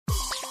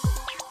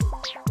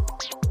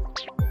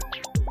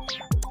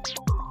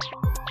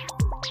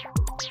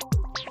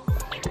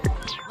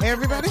Hey,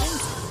 everybody.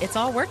 It's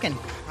all working.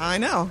 I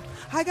know.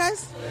 Hi,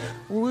 guys.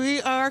 We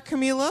are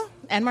Camila.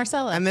 And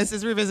Marcella. And this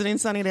is Revisiting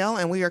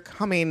Sunnydale, and we are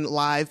coming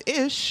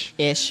live-ish.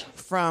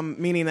 From,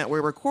 meaning that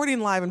we're recording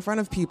live in front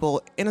of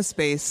people in a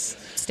space.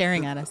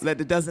 Staring at us. That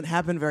it doesn't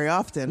happen very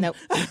often. Nope.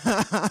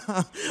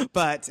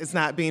 But it's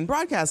not being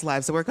broadcast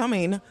live, so we're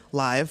coming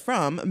live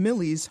from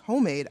Millie's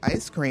Homemade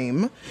Ice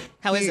Cream.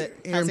 How is it?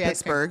 Here in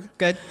Pittsburgh.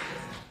 Good.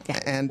 Yeah.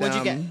 And, what'd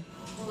you get?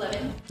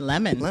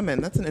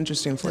 Lemon. That's an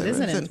interesting flavor.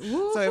 Isn't it?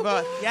 So we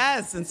bought,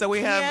 yes, and so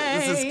we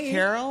have, this is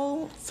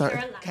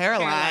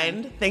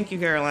Caroline. Thank you,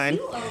 Caroline.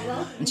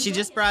 And she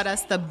just brought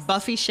us the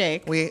Buffy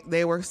shake.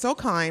 They were so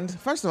kind.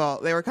 First of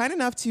all, they were kind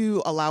enough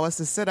to allow us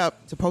to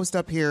post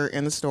up here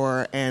in the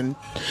store and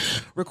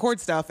record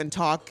stuff and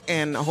talk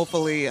and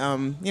hopefully,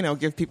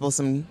 give people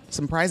some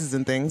prizes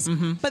and things.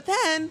 Mm-hmm. But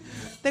then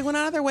they went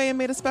out of their way and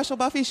made a special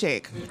Buffy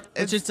shake.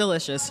 Which is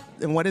delicious.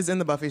 And what is in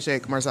the Buffy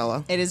shake,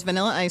 Marcella? It is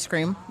vanilla ice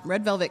cream,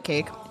 red velvet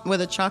cake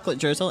with a chocolate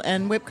drizzle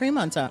and whipped cream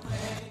on top.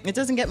 It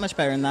doesn't get much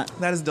better than that.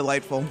 That is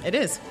delightful. It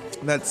is.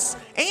 What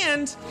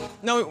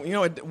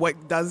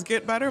does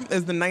get better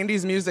is the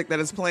 90s music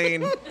that is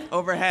playing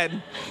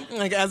overhead.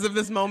 Like, as of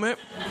this moment,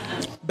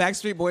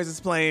 Backstreet Boys is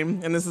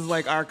playing, and this is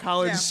like our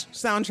college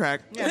soundtrack.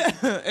 Yeah.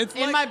 It's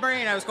in my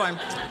brain, I was going.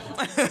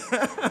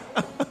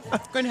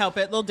 Couldn't help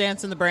it. Little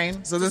dance in the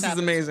brain. So this is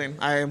amazing.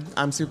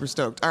 I'm super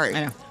stoked. All right.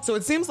 I know. So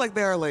it seems like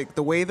there are like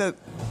the way that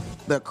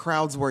the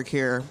crowds work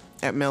here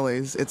at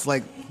Millie's, it's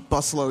like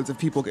busloads of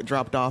people get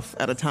dropped off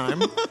at a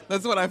time.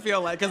 That's what I feel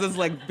like, because it's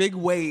like big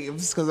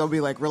waves, because they'll be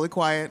like really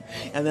quiet,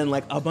 and then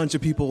like a bunch of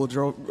people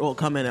will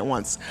come in at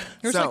once.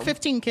 There's like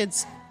 15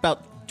 kids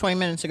about 20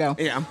 minutes ago.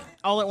 Yeah.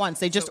 All at once.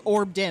 They just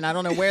orbed in. I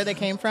don't know where they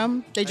came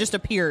from. They just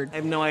appeared. I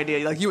have no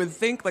idea. Like, you would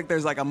think like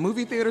there's like a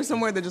movie theater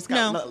somewhere that just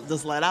got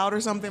just let out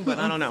or something, but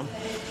I don't know.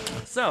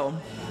 So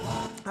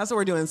that's what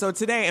we're doing. So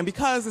today, and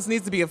because this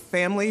needs to be a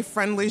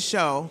family-friendly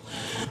show,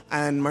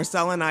 and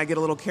Marcella and I get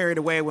a little carried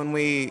away when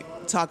we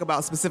talk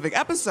about specific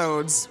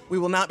episodes, we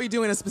will not be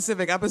doing a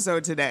specific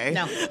episode today.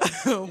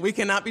 No. We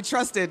cannot be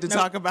trusted to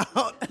talk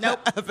about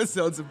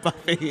episodes of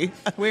Buffy.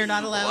 We're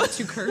not allowed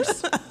to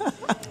curse.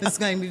 This is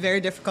going to be very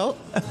difficult.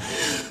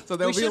 So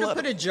we should have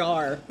put a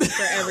jar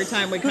for every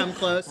time we come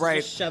close.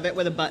 Right. Just shove it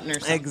with a button or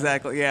something.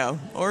 Exactly, yeah.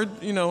 Or,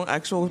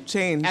 actual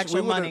change.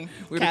 Actual money.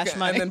 Cash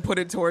money. And then put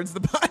it towards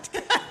the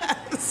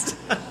podcast.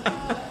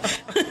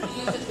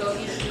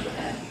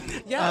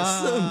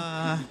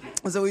 Yes.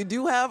 So we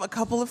do have a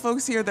couple of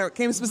folks here that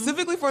came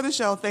specifically for the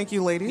show. Thank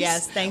you, ladies.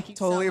 Yes, thank you.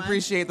 Totally so much.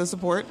 Appreciate the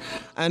support.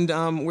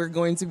 And we're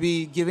going to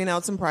be giving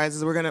out some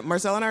prizes.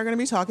 Marcella and I are going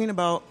to be talking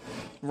about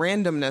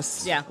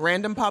randomness. Yeah.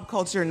 Random pop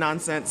culture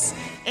nonsense.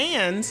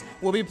 And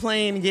we'll be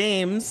playing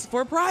games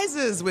for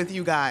prizes with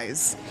you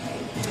guys.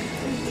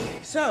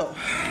 So,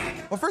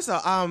 well, first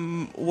of all,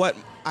 what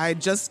I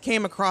just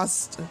came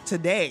across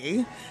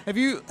today.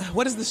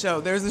 What is the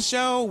show? There's a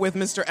show with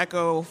Mr.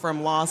 Echo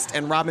from Lost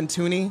and Robin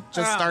Tooney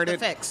just started.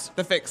 The Fix.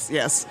 The Fix,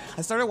 yes.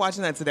 I started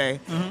watching that today,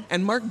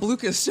 and Mark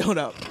Blucas showed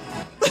up.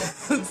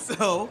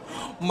 So,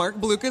 Mark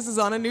Blucas is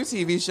on a new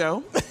TV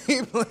show.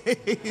 He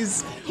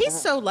plays... He's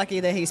so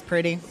lucky that he's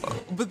pretty.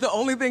 But the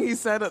only thing he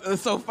said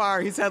so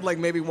far, he's had like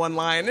maybe one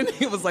line, and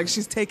he was like,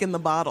 "She's taking the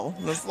bottle."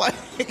 And it's like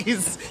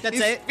he's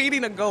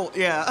feeding a goat.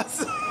 Yeah.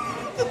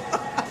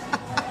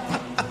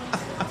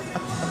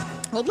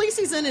 Well, at least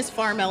he's in his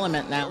farm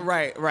element now.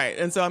 Right.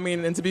 And so,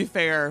 and to be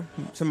fair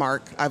to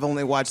Mark, I've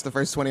only watched the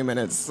first 20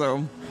 minutes,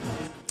 so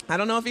I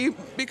don't know if he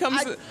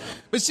becomes...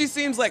 but she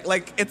seems like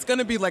it's going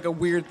to be like a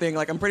weird thing.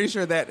 Like, I'm pretty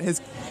sure that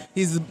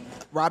he's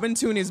Robin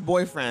Tooney's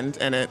boyfriend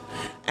in it,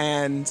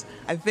 and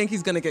I think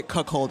he's going to get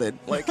cuckolded.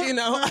 Like,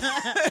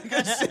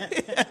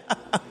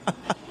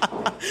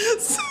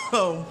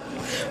 So...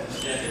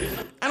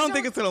 I don't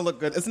think it's going to look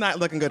good. It's not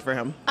looking good for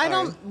him. I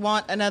don't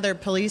want another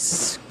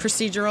police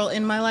procedural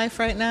in my life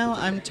right now.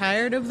 I'm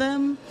tired of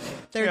them.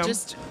 They're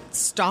just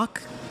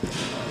stock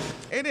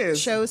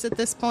shows at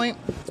this point.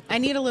 I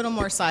need a little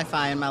more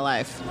sci-fi in my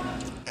life,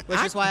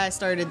 which is why I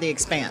started The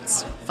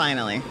Expanse,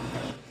 finally.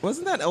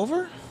 Wasn't that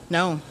over?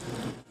 No.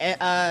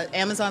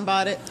 Amazon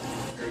bought it,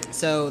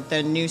 so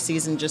the new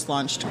season just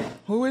launched.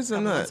 Who is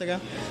in that? Months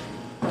ago.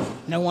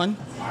 No one.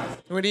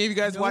 What do you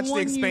guys watch The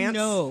Expanse?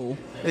 No.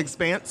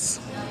 Expanse?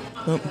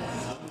 Oh.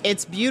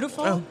 It's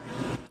beautiful. Oh.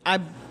 I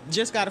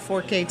just got a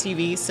 4K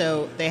TV,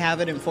 so they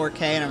have it in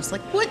 4K, and I was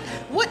like, what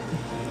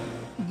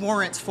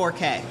warrants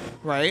 4K?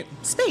 Right.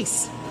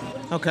 Space.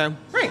 Okay.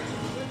 Right.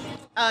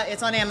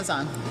 It's on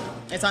Amazon.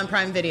 It's on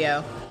Prime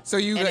Video. So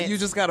you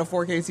just got a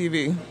 4K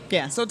TV?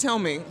 Yeah. So tell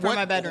me,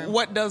 my bedroom.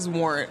 What does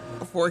warrant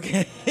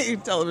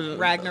 4K television?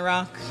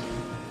 Ragnarok.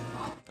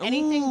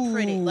 Anything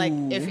pretty. Like,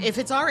 if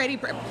it's already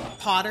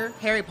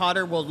Harry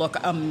Potter will look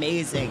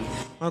amazing.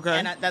 Okay.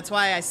 And that's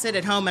why I sit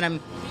at home and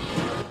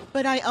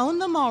but I own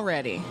them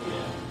already.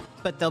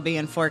 But they'll be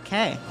in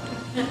 4K.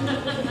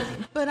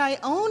 But I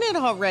own it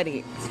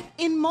already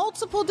in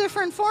multiple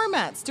different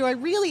formats. Do I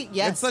really?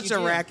 Yes. It's such a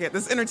racket.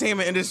 This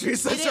entertainment industry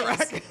is such a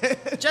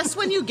racket. Just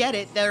when you get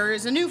it, there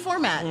is a new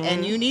format,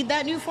 and you need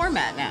that new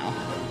format now.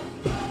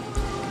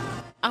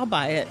 I'll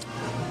buy it.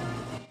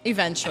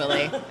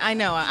 Eventually. I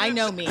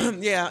know me.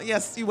 Yeah,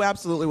 yes, you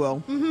absolutely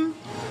will. Mm-hmm.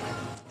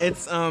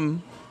 It's,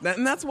 and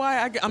that's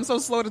why I'm so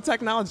slow to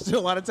technology, to a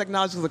lot of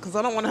technology, because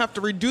I don't want to have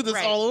to redo this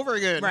all over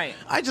again. Right.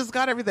 I just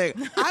got everything.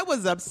 I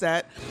was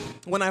upset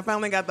when I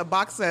finally got the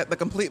box set, the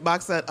complete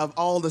box set of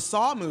all the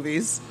Saw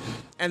movies,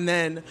 and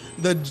then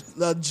the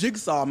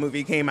Jigsaw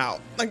movie came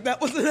out. Like, that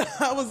was,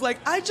 I was like,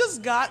 I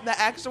just got the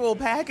actual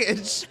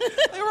package.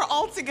 They were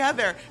all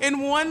together in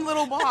one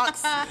little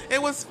box. It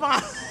was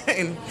fine.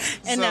 And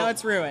now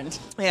it's ruined.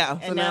 Yeah.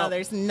 And so now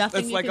there's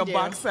nothing you can do. It's like a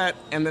box set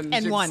and then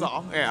and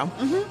Jigsaw. one. Yeah.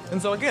 Mm-hmm.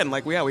 And so again,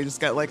 like, we just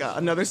got like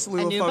another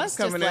slew of folks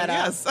coming in.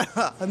 Yes.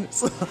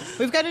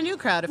 We've got a new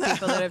crowd of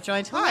people that have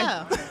joined.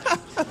 Hello.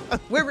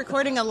 We're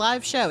recording a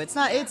live show. It's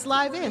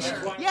live-ish.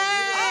 Yay!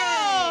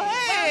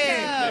 Oh,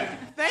 hey!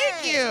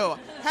 Thank you.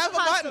 Have a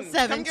button.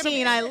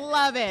 17. I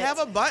love it. Have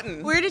a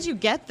button. Where did you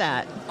get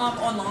that?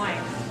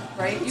 Online,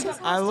 right?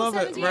 I love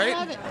it,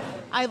 right?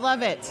 I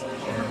love it.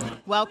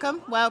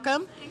 Welcome.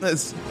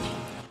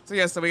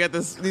 So we got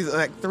these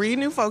like 3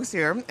 new folks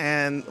here,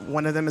 and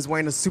one of them is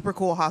wearing a super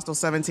cool Hostel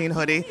 17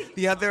 hoodie.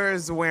 The other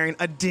is wearing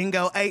a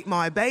Dingo Ate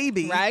My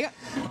Baby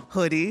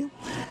hoodie,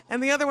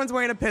 and the other one's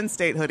wearing a Penn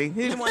State hoodie.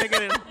 He didn't want to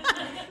get in.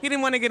 He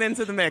didn't want to get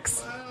into the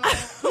mix. My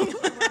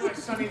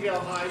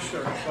Sunnydale High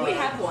shirt. We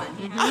have one.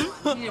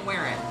 Mm-hmm. You didn't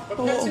wear it. But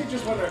Penn State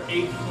just won their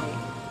 8th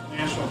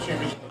national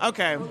championship.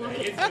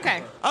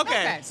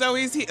 Okay. So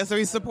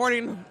he's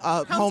supporting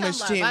homage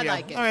love. team. I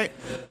like it. All right.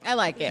 I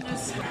like it.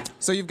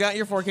 So you've got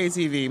your 4K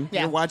TV.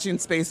 Yeah. You're watching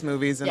space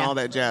movies and all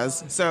that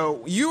jazz.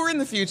 So you are in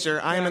the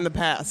future. I am in the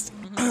past.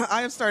 Mm-hmm.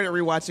 I have started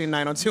rewatching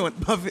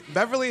 902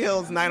 Beverly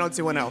Hills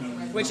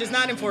 90210, Which is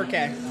not in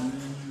 4K.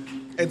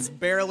 It's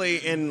barely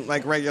in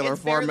like regular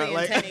format.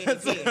 Barely in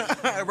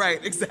 1080p.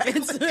 Right,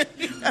 exactly.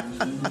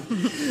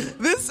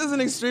 This is an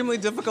extremely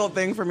difficult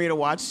thing for me to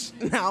watch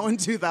now in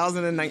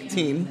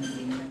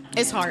 2019.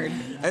 It's hard.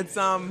 It's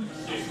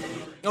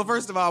well,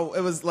 first of all,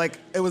 it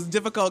was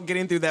difficult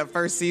getting through that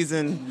first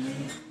season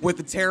with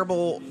the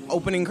terrible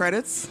opening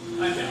credits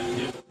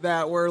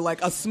that were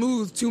like a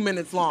smooth 2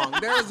 minutes long.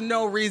 There is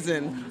no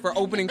reason for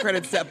opening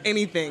credits of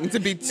anything to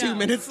be 2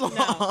 minutes long.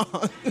 No.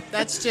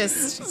 That's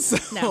just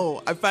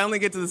so I finally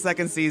get to the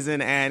second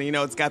season, and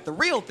it's got the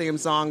real theme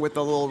song with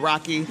the little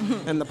Rocky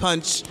and the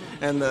punch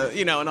and the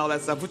and all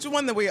that stuff, which is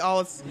one that we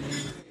all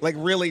like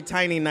really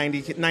tiny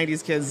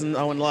 90s kids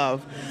know and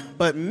love.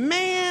 But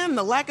man,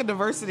 the lack of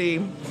diversity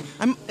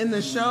in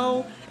the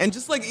show, and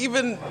just like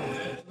even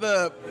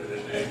the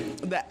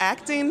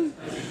acting,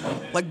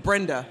 like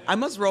Brenda, I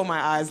must roll my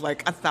eyes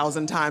like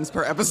 1,000 times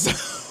per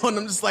episode. And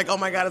I'm just like, oh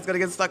my God, it's gonna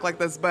get stuck like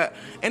this.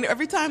 And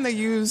every time they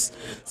use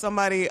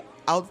somebody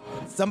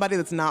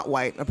that's not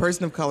white, a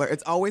person of color,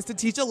 it's always to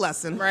teach a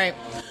lesson. right.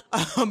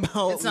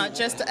 About, It's not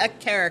just a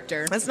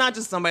character. it's not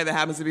just somebody that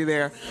happens to be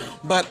there.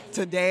 But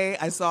today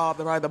I saw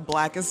probably the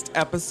blackest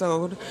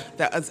episode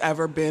that has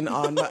ever been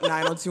on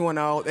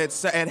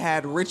 90210. It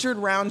had Richard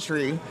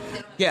Roundtree,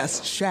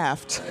 yes,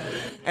 Shaft.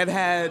 It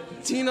had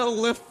Tina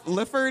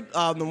Lifford,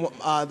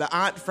 the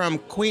aunt from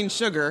Queen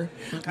Sugar.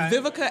 Okay.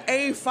 Vivica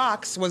A.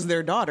 Fox was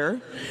their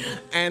daughter.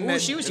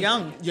 And She was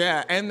young.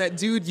 Yeah, and that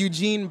dude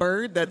Eugene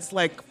Bird that's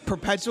like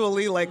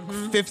perpetually like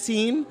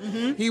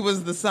 15, he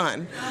was the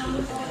son.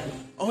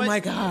 Oh my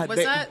God.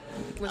 Was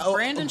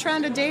Brandon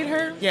trying to date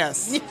her?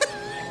 Yes.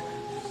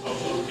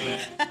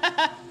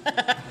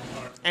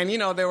 And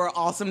there were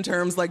awesome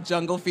terms like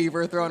jungle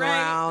fever thrown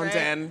around, right.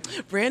 and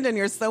Brandon,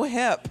 you're so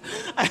hip.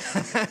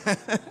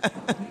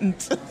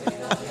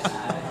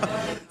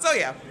 So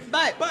yeah,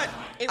 but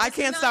I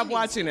can't stop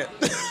watching it.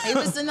 It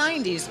was the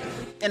 90s.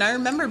 And I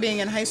remember being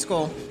in high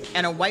school,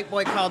 and a white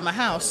boy called my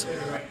house,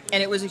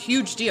 and it was a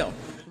huge deal.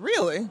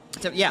 Really?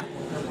 So, yeah.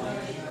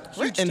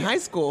 In high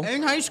school?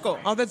 In high school.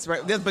 Oh, that's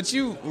right. Yeah, but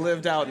you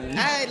lived out in...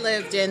 I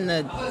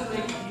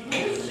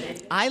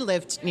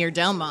lived near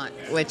Delmont,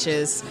 which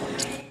is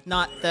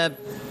not the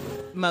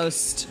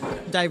most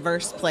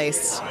diverse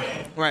place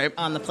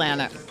on the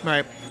planet.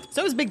 Right.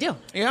 So it was a big deal.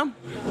 Yeah.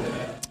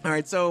 All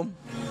right, so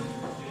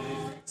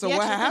He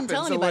what actually happened? Didn't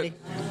tell anybody.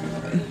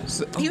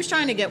 He was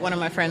trying to get one of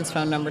my friend's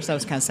phone numbers, so it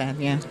was kind of sad.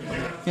 Yeah,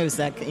 it was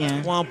that.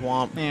 Yeah, Womp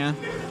womp. yeah.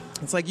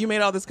 It's like you made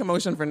all this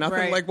commotion for nothing.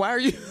 Right. Like, why are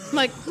you?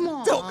 Like, come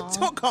on.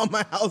 Don't call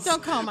my house.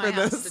 Don't call my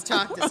house this. to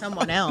talk to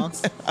someone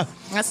else.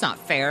 That's not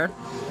fair.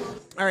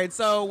 All right,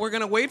 so we're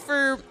going to wait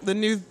for the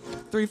new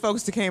 3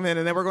 folks to come in,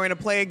 and then we're going to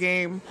play a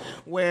game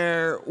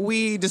where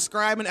we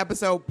describe an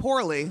episode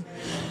poorly,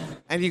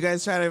 and you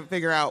guys try to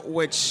figure out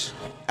which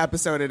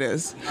episode it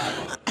is.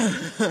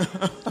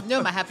 I'm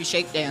doing my happy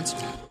shake dance.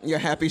 Your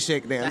happy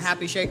shake The dance.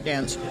 happy shake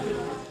dance.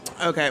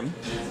 Okay.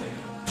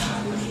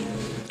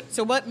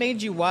 So what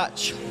made you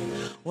watch?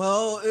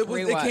 Well, it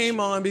Rewatch. came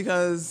on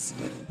because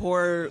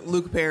poor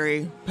Luke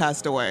Perry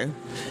passed away.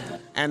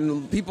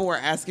 And people were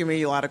asking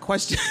me a lot of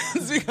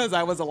questions because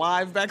I was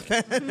alive back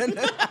then.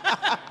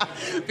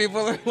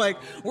 People are like,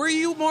 were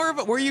you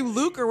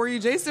Luke or were you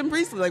Jason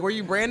Priestley? Like, were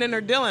you Brandon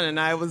or Dylan? And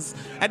I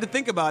had to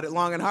think about it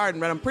long and hard,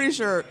 but I'm pretty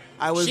sure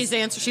I was.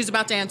 She's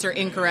about to answer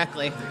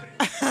incorrectly.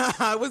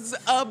 I was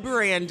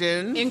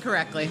Brandon.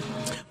 Incorrectly.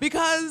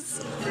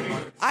 Because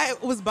I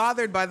was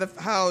bothered by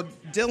how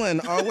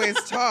Dylan always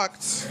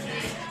talked.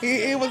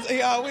 He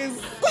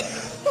always.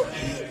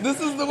 This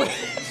is the way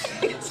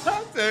he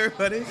talked to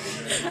everybody.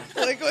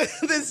 Like with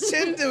his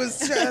chin to his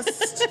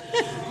chest.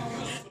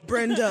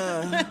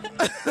 Brenda.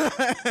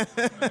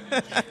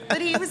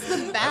 But he was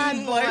the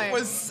bad boy. Life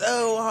was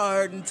so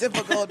hard and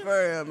difficult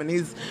for him, and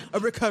he's a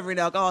recovering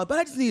alcoholic. But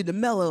I just need to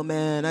mellow,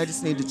 man. I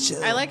just need to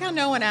chill. I like how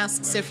no one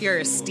asks if you're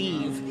a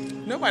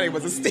Steve. Nobody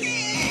was a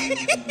Steve.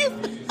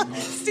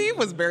 Steve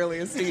was barely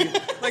a Steve.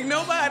 Like,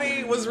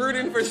 nobody was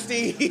rooting for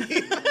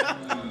Steve.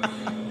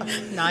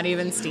 Not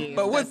even Steve.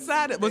 But what's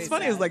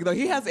funny is, like, though,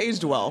 he has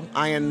aged well.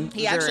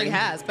 He actually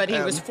has, but he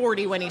was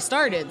 40 when he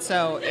started,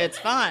 so it's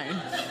fine.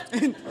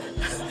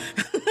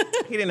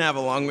 He didn't have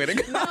a long way to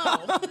go.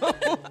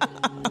 No.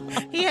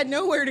 He had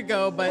nowhere to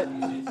go but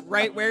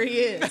right where he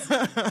is.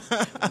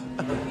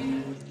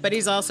 But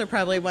he's also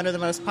probably one of the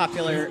most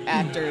popular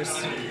actors.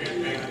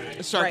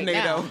 Sharknado. Right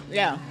now.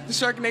 Yeah.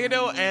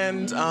 Sharknado,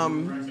 and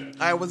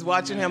I was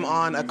watching him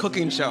on a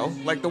cooking show,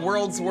 like the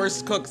world's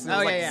worst cooks,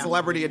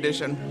 Celebrity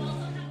Edition.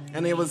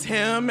 And it was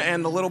him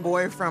and the little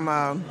boy from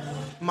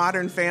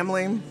Modern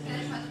Family,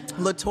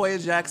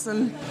 LaToya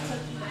Jackson.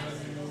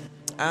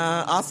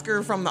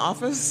 Oscar from The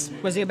Office.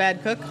 Was he a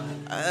bad cook?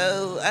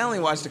 I only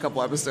watched a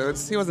couple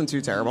episodes. He wasn't too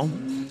terrible.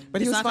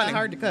 But he was not funny. that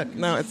hard to cook.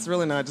 No, it's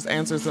really not. Just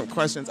answer some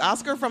questions.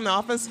 Oscar from The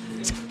Office,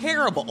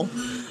 terrible.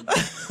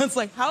 It's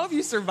like, how have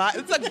you survived?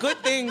 It's a good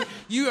thing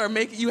you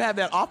have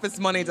that office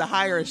money to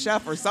hire a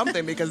chef or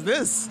something, because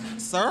this,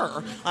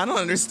 sir, I don't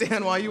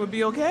understand why you would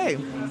be okay.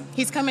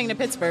 He's coming to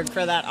Pittsburgh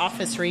for that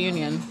Office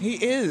reunion. He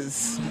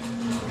is.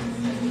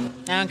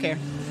 I don't care.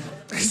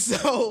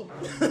 So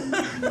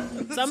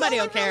somebody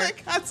will care.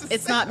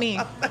 It's not me.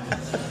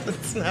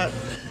 It's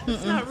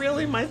not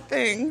really my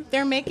thing.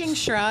 They're making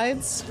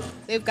strides.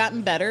 They've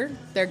gotten better.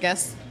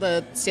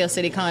 The Steel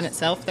City Con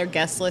itself, their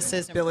guest list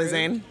is Billy improved,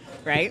 Zane,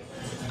 right?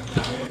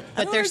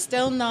 But they're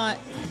still not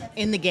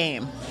in the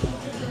game.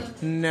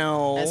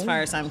 No, as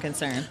far as I'm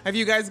concerned. Have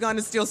you guys gone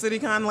to Steel City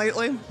Con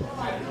lately?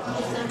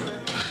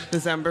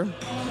 December.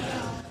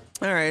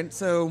 All right,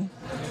 so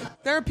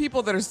there are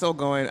people that are still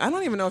going. I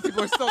don't even know if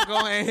people are still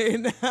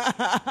going.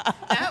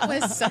 That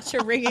was such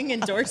a ringing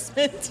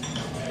endorsement.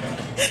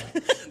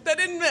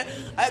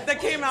 That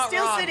came out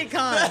Steel wrong. City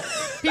Con.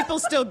 People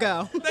still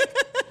go.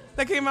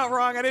 That came out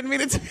wrong. I didn't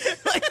mean it to be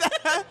like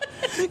that.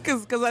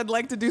 Because I'd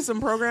like to do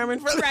some programming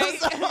for them.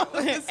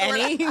 Right.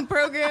 Any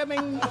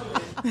programming.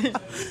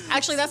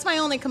 Actually, that's my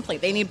only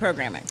complaint. They need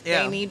programming.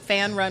 Yeah. They need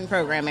fan-run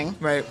programming.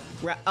 Right.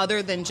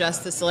 Other than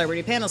just the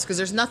celebrity panels, because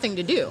there's nothing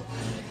to do.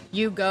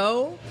 You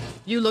go,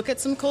 you look at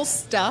some cool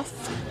stuff.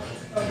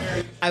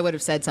 I would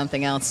have said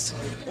something else.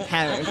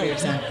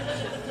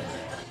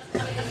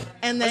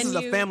 And then this is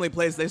a family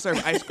place. They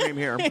serve ice cream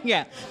here.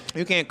 Yeah.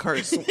 You can't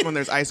curse when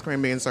there's ice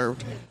cream being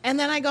served. And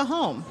then I go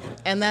home,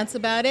 and that's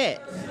about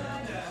it.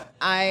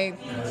 I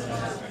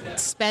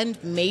spend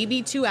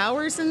maybe 2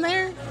 hours in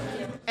there,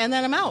 and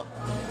then I'm out.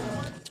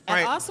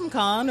 At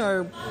AwesomeCon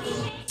or...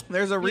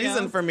 There's a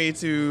reason for me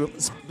to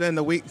spend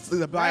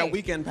buy a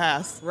weekend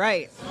pass.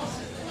 Right.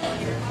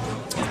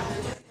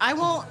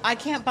 I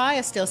can't buy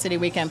a Steel City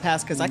weekend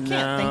pass because I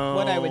can't think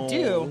what I would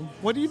do.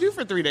 What do you do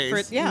for 3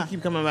 days? You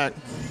keep coming back.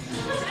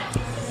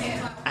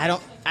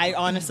 I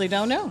honestly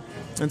don't know.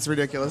 It's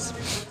ridiculous.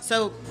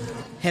 So,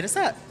 hit us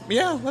up.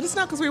 Yeah, let us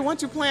know because we want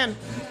to plan.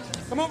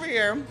 Come over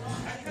here.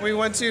 We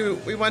want to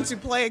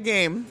play a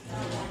game.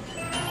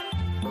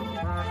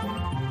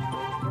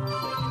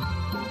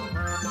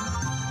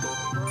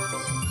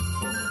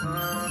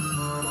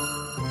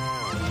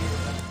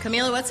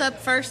 Camila, what's up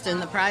first in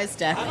the prize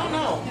deck? I don't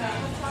know.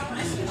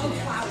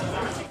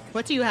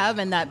 What do you have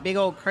in that big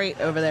old crate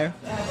over there?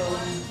 That's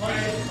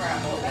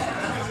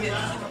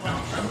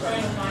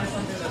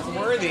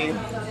worthy.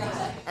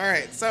 All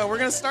right, so we're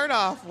going to start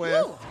off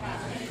with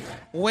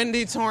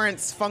Wendy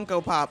Torrance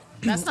Funko Pop.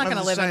 That's not going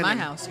to live in my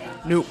house.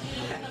 Nope.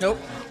 Nope.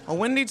 A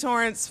Wendy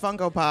Torrance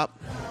Funko Pop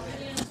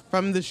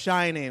from The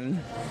Shining.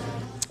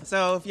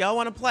 So if y'all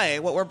want to play,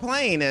 what we're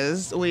playing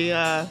is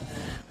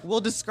we'll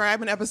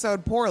describe an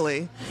episode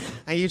poorly,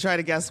 and you try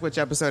to guess which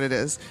episode it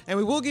is. And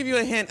we will give you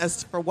a hint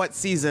as for what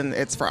season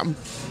it's from.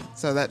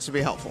 So that should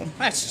be helpful.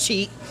 That's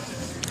cheat.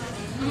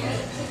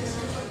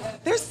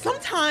 There's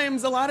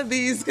sometimes a lot of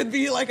these could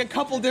be like a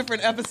couple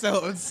different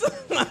episodes.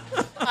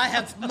 I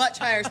have much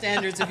higher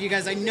standards of you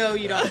guys. I know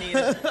you don't need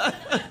it.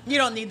 You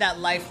don't need that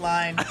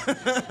lifeline.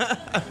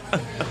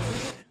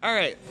 All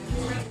right.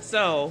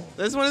 So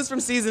this one is from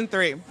season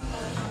 3.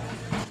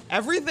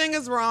 Everything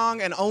is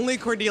wrong, and only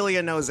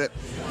Cordelia knows it.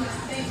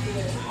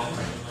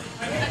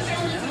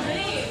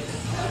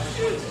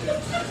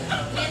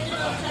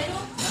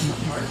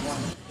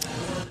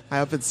 I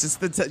hope it's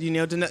just you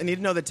need to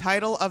know the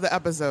title of the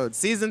episode.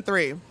 Season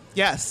 3.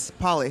 Yes,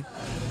 Polly.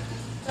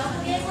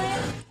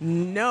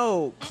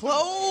 No.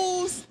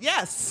 Close.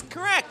 Yes,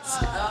 correct.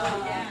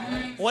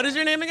 What is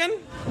your name again?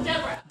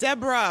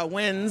 Deborah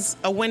wins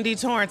a Wendy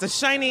Torrance, a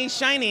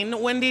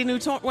shining Wendy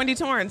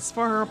Torrance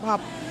for her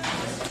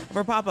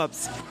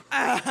pop-ups. Oh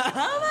my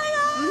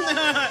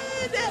god!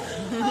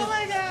 Oh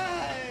my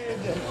god!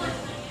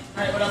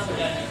 All right, what else we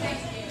got?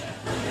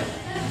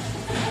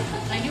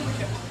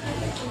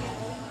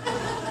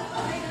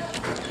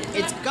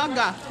 It's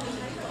Gaga.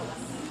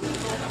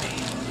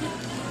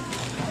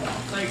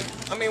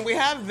 I mean, we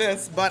have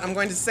this, but I'm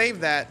going to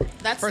save that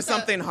for the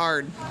something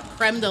hard.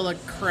 Creme de la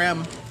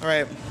creme. All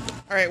right,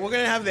 we're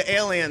gonna have the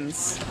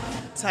Aliens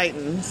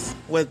Titans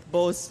with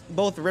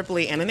both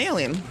Ripley and an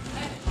alien.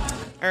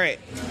 All right.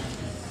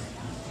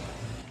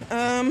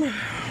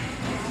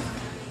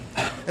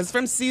 It's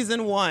from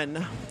season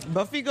 1.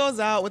 Buffy goes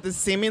out with a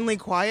seemingly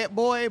quiet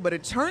boy, but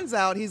it turns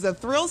out he's a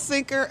thrill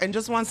seeker and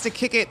just wants to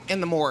kick it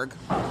in the morgue.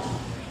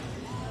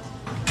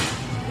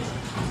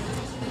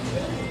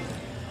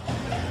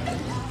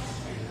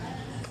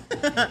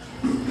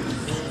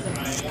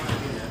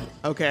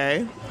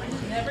 Okay.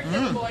 Never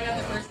kill a boy on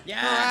the first.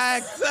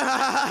 Yes.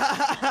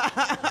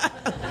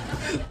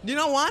 Correct. You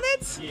don't want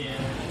it? Yeah.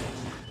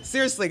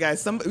 Seriously,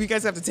 guys, you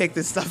guys have to take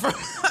this stuff from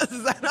us.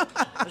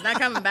 It's not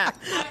coming back.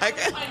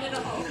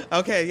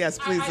 Okay, yes,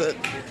 please.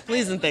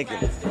 Please and thank you.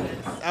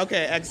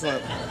 Okay,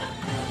 excellent.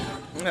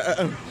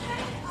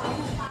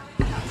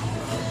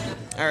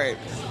 All right.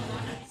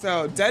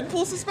 So,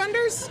 Deadpool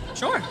suspenders?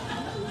 Sure.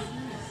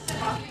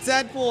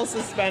 Deadpool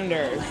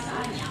suspenders.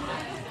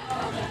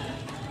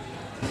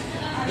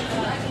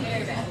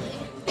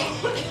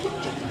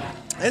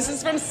 This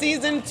is from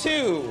season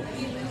 2.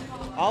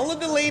 All of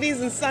the ladies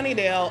in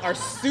Sunnydale are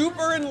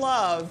super in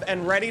love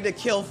and ready to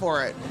kill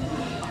for it.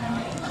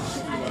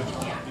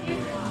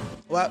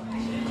 What?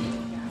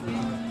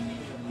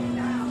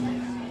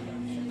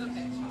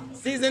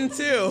 Season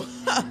 2.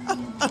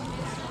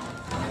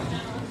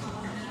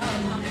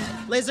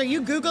 Liz, are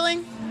you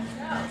Googling?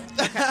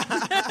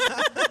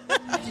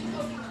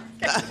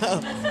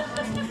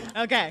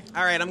 Okay.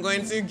 All right, I'm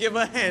going to give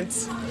a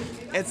hint.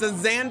 It's a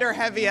Xander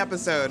heavy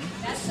episode.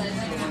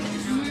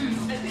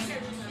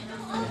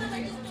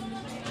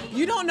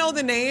 You don't know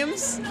the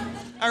names?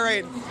 All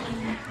right.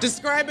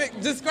 Describe it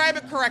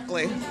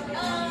correctly. It's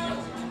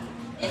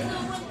the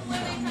one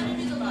where they try to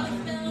do the love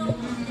film,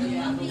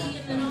 Buffy, and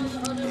then all the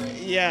other.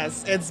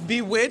 Yes, it's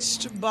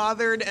Bewitched,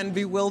 Bothered, and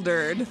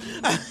Bewildered.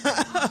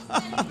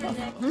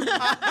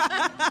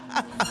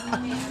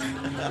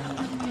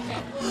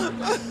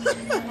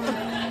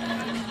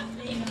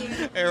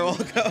 You're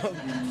welcome.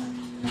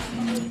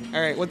 All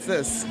right, what's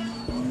this?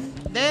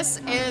 This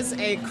is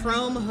a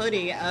chrome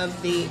hoodie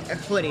of the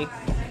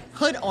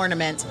hood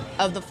ornament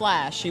of the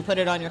Flash. You put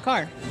it on your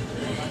car.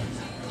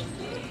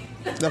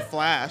 The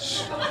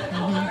Flash.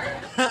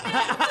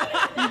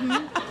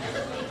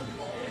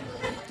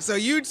 So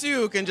you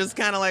too can just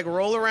kind of like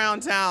roll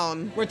around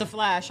town With the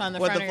Flash on the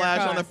with front the of your Flash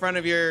car on the front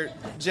of your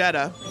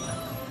Jetta.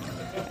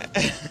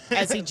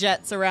 as he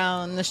jets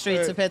around the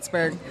streets of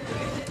Pittsburgh.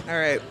 All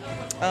right.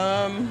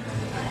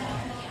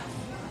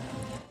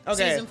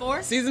 Okay. Season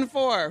 4? Season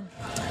 4.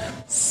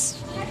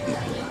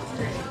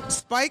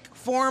 Spike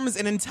forms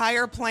an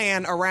entire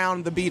plan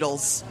around the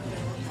Beatles.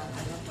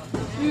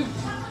 The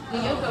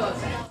Yoko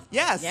effect.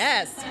 Yes.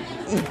 Yes.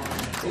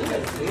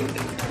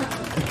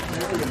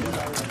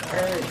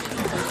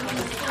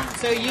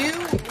 So you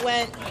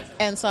went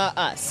and saw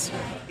Us.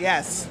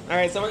 Yes. All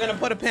right. So we're gonna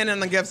put a pin in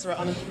the gifts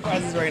on the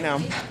prizes right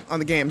now on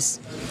the games.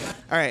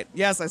 All right.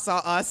 Yes, I saw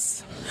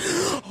Us.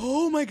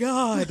 Oh my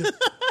god.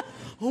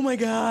 Oh my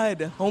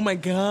god. Oh my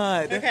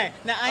god. Okay.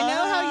 Now I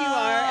know how you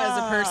are as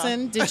a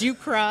person. Did you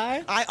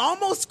cry? I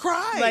almost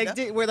cried.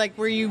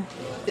 Were you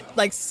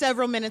like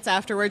several minutes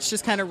afterwards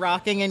just kind of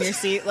rocking in your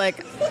seat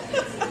like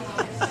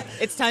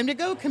it's time to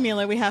go,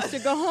 Camila. We have to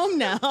go home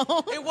now.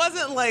 It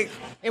wasn't like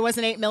It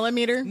wasn't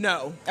 8mm?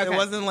 no. Okay. It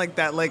wasn't like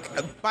that.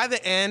 Like by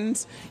the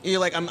end, you're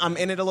like I'm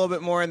in it a little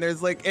bit more, and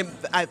there's like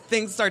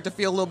things start to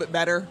feel a little bit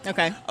better.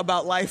 Okay.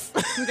 About life.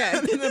 Okay.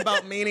 And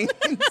about meanings.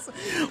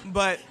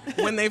 But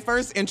when they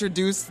first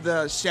introduced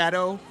the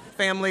Shadow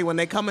family, when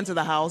they come into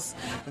the house,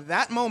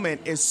 that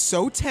moment is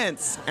so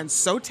tense and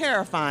so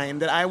terrifying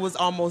that I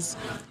almost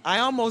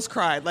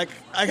cried. Like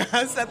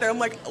I sat there, I'm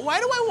like, why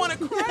do I want to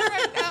cry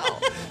right now?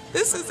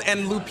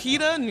 And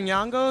Lupita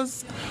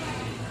Nyong'o's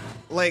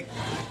like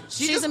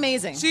She's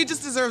amazing. She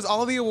just deserves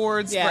all the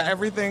awards for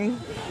everything.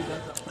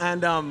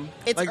 And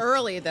it's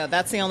early though.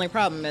 That's the only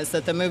problem is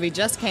that the movie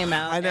just came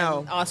out. I know.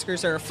 And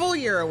Oscars are a full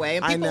year away,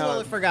 and people will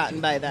have forgotten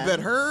by then.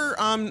 But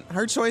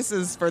her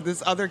choices for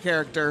this other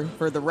character,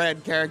 for the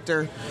Red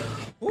character,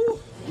 woo,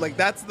 like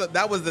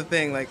that was the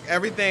thing. Like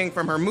everything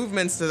from her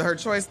movements to her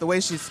choice, the way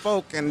she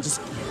spoke, and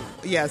just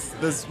yes,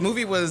 this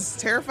movie was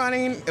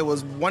terrifying. It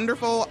was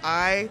wonderful.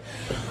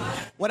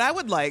 What I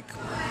would like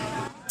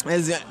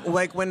is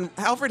like when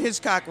Alfred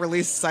Hitchcock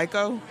released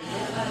Psycho.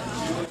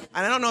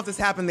 and I don't know if this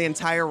happened the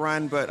entire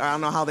run, but I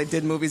don't know how they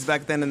did movies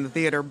back then in the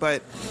theater,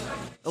 but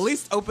at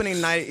least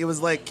opening night, it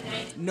was like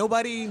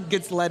nobody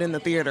gets let in the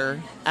theater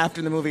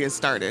after the movie has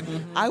started.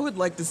 Mm-hmm. I would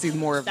like to see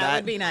more of that. That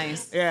would be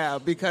nice. Yeah,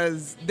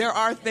 because there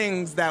are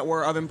things that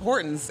were of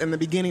importance in the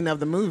beginning of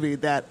the movie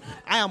that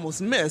I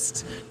almost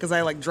missed because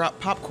I like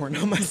dropped popcorn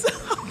on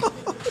myself.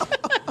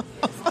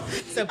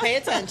 So pay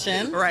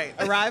attention. Right.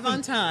 Arrive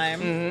on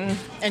time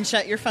and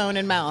shut your phone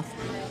and mouth.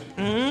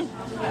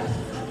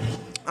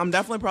 I'm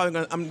definitely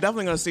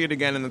gonna see it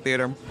again in the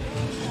theater.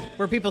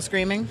 Were people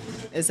screaming?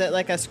 Is it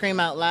like a scream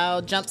out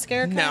loud jump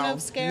scare kind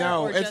of scare?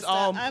 No, or it's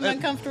all. I'm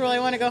uncomfortable. I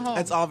want to go home.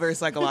 It's all very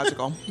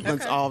psychological.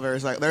 It's all very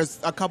There's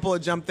a couple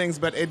of jump things,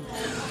 but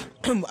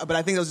but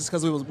I think it was just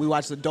because we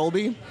watched the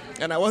Dolby,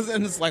 and I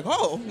wasn't just like,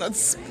 oh,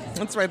 that's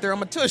right there on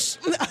my tush.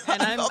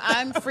 And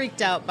I'm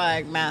freaked out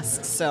by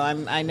masks, so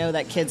I know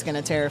that kid's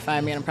gonna terrify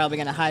me, and I'm probably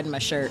gonna hide in my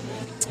shirt.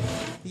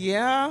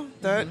 Yeah,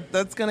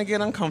 that's gonna get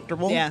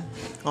uncomfortable. Yeah,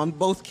 on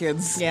both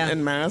kids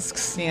in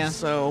masks. Yeah.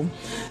 So,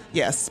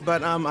 yes,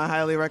 but I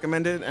highly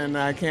recommend it, and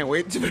I can't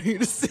wait for you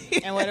to see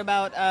it. And what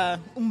about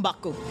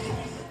M'Baku?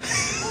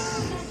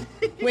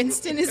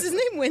 Winston is his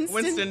name.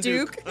 Winston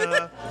Duke.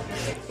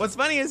 What's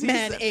funny is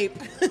ape.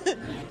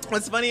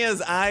 What's funny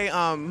is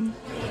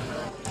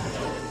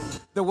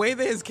the way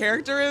that his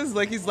character is,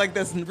 like he's like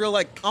this real,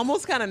 like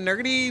almost kind of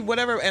nerdy,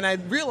 whatever. And I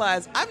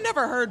realized I've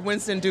never heard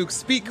Winston Duke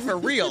speak for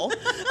real,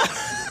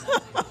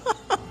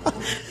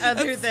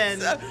 other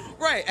than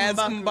as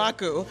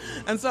M'Baku.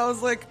 And so I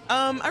was like,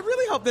 I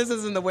really hope this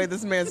isn't the way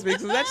this man speaks,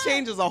 because that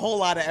changes a whole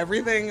lot of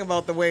everything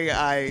about the way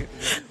I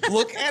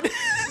look at it.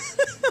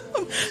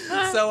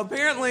 So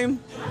apparently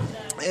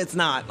it's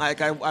not.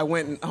 Like I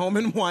went home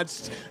and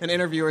watched an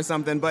interview or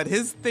something, but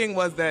his thing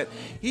was that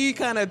he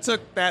kind of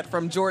took that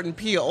from Jordan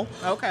Peele.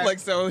 Okay. Like,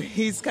 so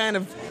he's kind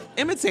of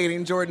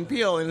imitating Jordan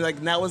Peele, and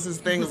like that was his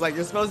thing. It's like,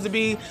 you're supposed to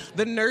be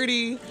the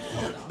nerdy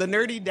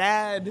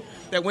dad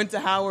that went to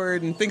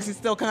Howard and thinks he's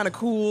still kind of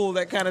cool,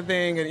 that kind of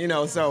thing,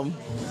 and so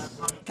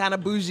kind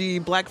of bougie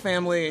black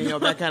family,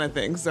 that kind of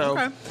thing. So,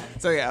 okay.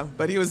 So yeah,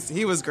 but he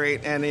was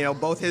great, and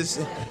both his,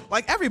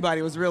 like,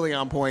 everybody was really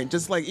on point.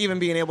 Just like even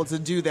being able to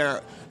do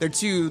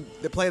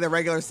they play their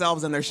regular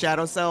selves and their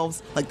shadow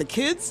selves, like the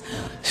kids,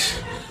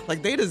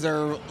 like they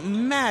deserve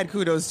mad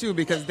kudos too,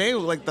 because they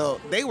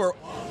were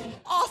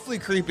awfully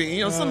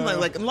creepy. Something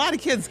like a lot of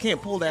kids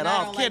can't pull that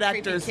off. Kid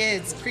actors,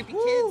 creepy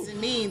kids,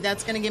 and me,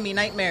 that's gonna give me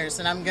nightmares,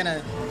 and I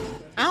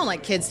don't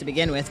like kids to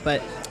begin with,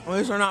 but at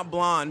least they're not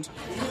blonde.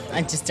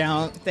 I just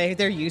don't.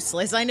 They're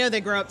useless. I know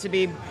they grow up to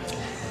be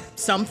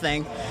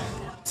something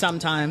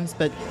sometimes,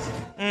 but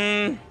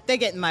they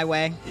get in my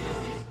way.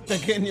 They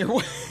get in your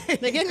way.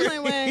 They get in my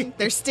way.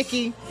 They're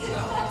sticky.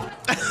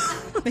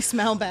 They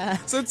smell bad.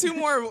 So two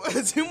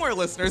more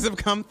listeners have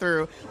come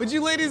through. Would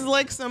you ladies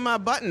like some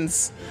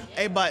buttons?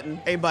 A button.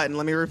 Let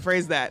me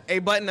rephrase that. A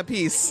button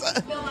apiece.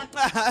 A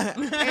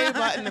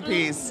button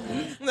apiece.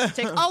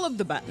 Take all of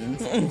the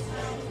buttons.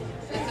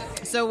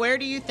 So where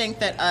do you think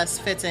that Us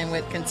fits in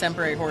with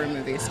contemporary horror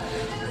movies?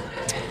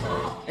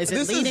 Is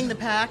it leading the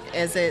pack?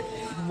 Is it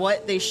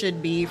what they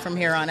should be from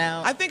here on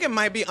out? I think it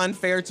might be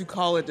unfair to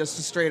call it just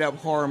a straight up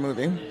horror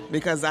movie,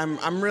 because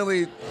I'm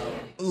really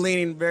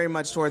leaning very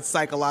much towards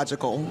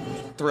psychological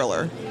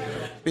thriller,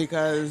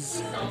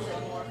 because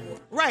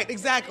right,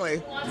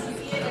 exactly,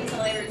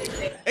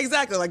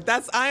 like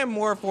I am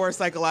more for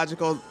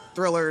psychological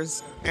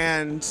thrillers,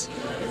 and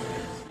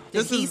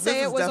Did he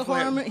say it was a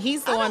horror movie?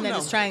 He's the one that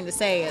is trying to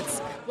say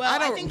it's.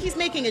 Well, I think he's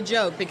making a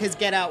joke because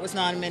Get Out was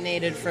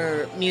nominated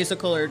for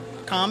musical or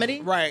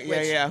comedy. Right,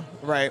 yeah,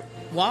 right.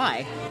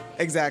 Why?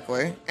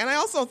 Exactly. And I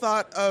also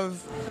thought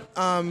of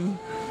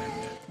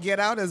Get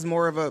Out as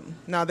more of a...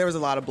 No, there was a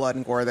lot of blood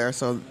and gore there,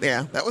 so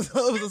yeah, it was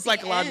a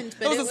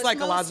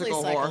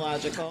psychological horror.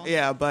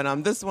 Yeah,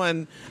 but this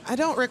one, I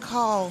don't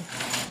recall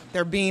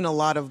there being a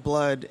lot of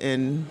blood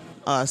in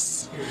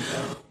Us,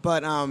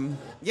 but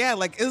yeah,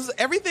 like it was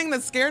everything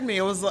that scared me.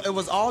 It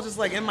was all just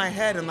like in my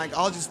head, and like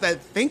all just that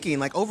thinking,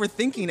 like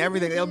overthinking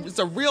everything. It's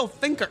a real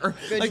thinker.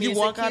 Good like you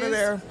walk out of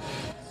there.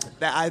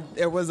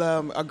 There was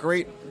a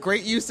great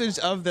usage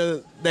of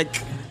the like.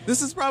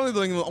 This is probably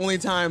the only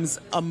times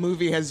a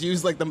movie has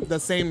used like the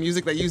same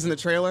music they use in the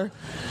trailer.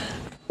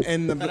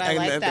 But I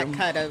like that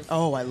cut of.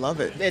 Oh, I love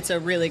it. It's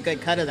a really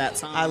good cut of that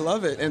song. I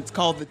love it. And it's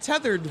called the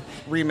Tethered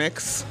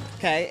Remix.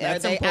 Okay,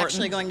 That's are they important.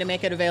 actually going to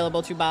make it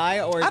available to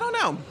buy, or I don't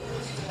know.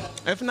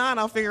 If not,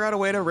 I'll figure out a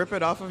way to rip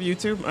it off of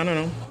YouTube. I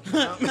don't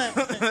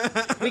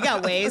know. We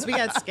got ways. We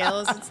got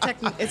skills.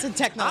 It's a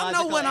technological I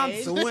know what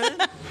age. I'm doing.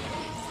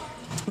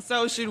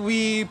 So should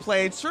we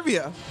play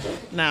trivia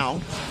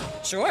now?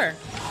 Sure.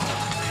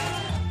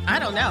 I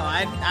don't know.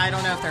 I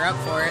don't know if they're up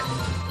for it.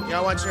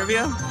 Y'all want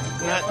trivia?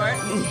 Up for it?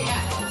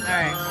 Yeah. All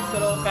right.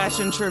 Good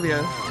old-fashioned trivia.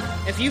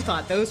 If you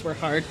thought those were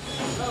hard.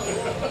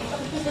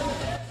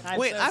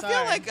 Wait,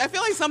 I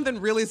feel like something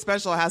really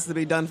special has to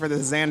be done for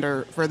this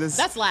Xander.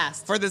 That's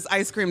last. For this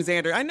ice cream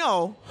Xander. I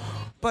know,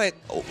 But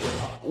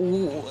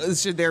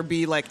should there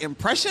be like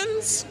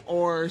impressions,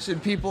 or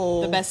should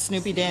people The best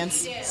Snoopy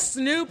dance.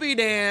 Snoopy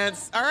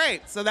dance? All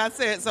right, so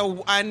that's it.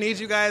 So I need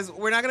you guys.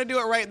 We're not gonna do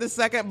it right this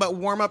second, but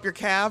warm up your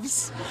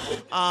calves.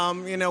 Work some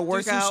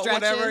out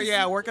whatever. stretches.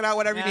 Yeah, work it out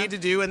whatever you need to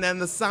do, and then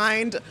the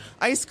signed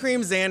ice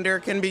cream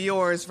Xander can be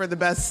yours for the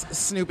best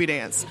Snoopy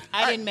dance.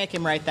 I didn't make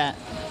him write that.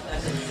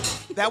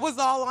 That was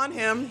all on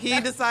him. He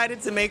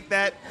decided to make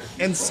that,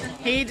 and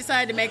He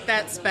decided to make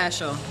that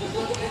special.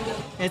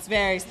 It's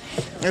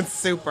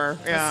super.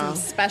 Yeah. some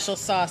special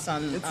sauce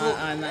on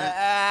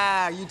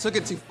that. You took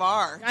it too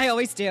far. I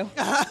always do.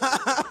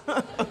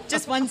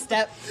 Just one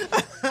step.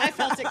 I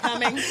felt it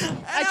coming.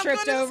 I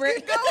tripped over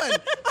it. Going.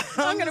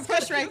 I'm going to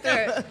push right through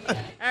it.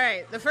 All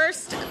right, the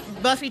first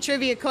Buffy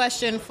trivia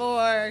question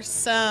for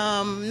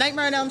some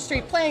Nightmare on Elm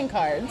Street playing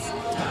cards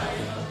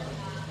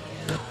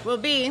will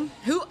be,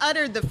 who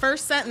uttered the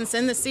first sentence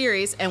in the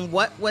series and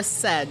what was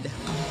said?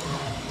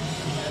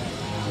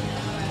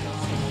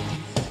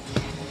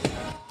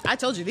 I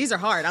told you, these are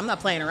hard. I'm not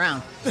playing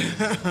around.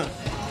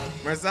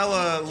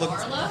 Marcella looked.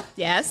 Darla?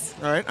 Yes?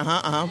 All right.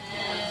 I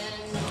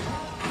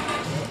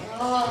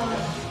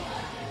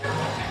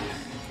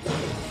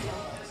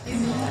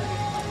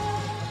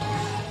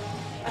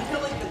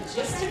feel like the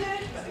gist of it,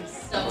 but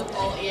it's so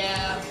cool.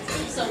 Yeah.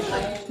 So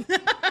cool.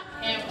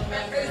 Can't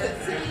remember.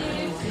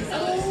 So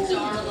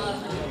Darla.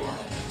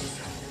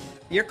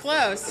 You're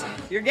close.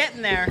 You're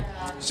getting there.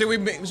 Should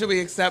we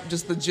accept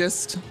just the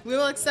gist? We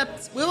will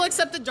accept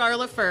the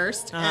Darla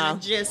first and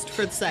a gist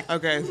for the second.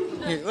 Okay.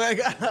 You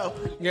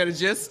got a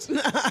gist?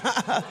 No,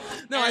 I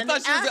And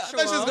thought she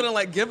was gonna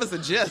like give us a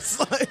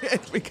gist.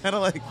 We kind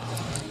of like.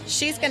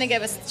 She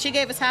gave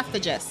us half the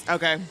gist.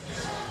 Okay.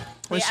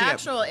 What's The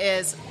actual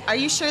is, are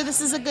you sure this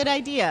is a good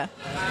idea?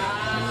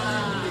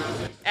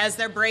 As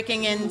they're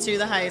breaking into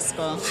the high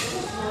school.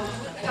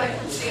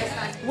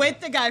 With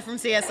the guy from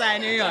CSI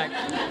New York.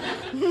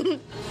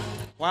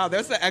 Wow,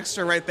 there's the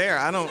extra right there.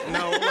 I don't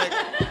know. Like,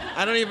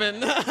 I don't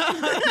even.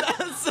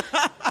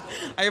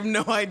 I have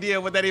no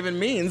idea what that even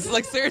means.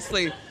 Like,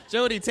 seriously,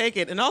 Jody, take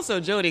it. And also,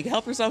 Jody,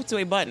 help yourself to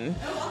a button.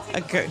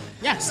 Okay.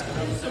 Yes.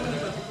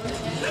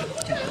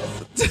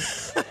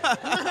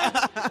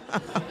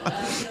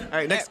 All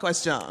right, next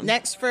question.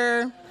 Next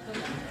for...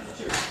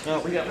 Oh,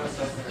 we got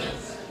myself.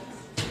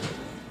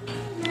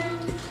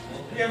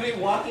 You have any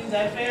Walking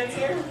Dead fans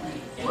here?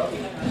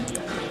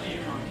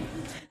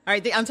 All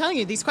right, I'm telling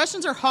you, these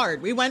questions are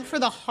hard. We went for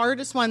the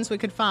hardest ones we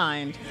could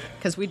find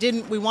because we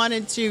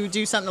wanted to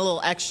do something a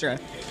little extra.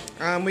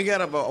 We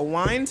got a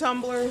wine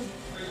tumbler.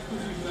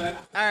 All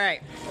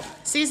right,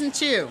 season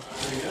 2,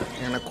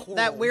 And a coral.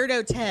 that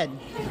weirdo Ted.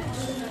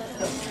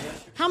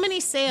 How many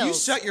sales? You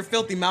shut your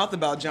filthy mouth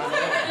about John.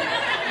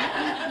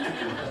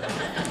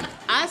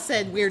 I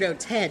said weirdo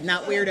Ted,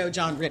 not weirdo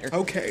John Ritter.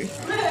 Okay.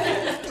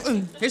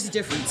 Here's the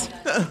difference.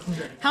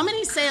 How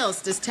many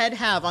sales does Ted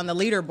have on the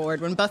leaderboard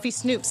when Buffy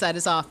snoops at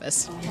his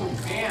office?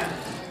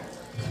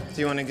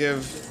 Do you want to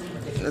give?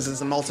 This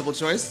is a multiple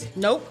choice.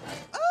 Nope.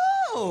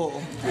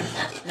 Oh.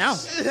 No.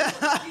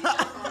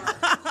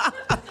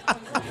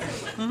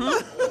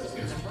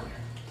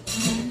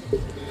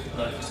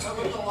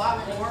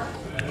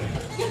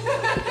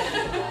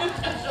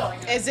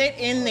 Is it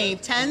in the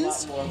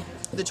 10s,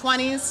 the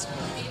 20s,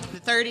 the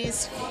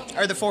 30s,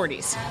 or the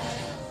 40s?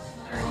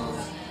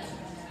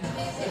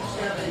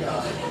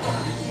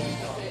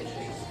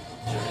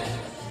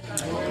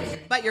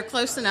 But you're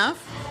close enough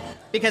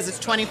because it's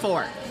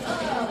 24.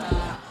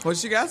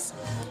 What'd you guess?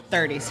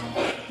 30s.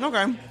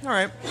 Okay. All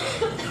right.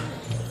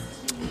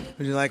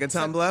 Would you like a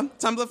tumbler?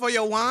 Tumbler for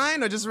your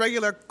wine or just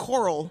regular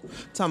coral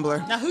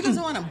tumbler? Now, who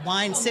doesn't want a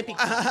wine sippy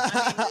cup?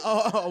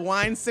 I mean, A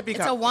wine sippy it's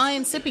cup. a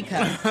wine sippy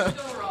cup.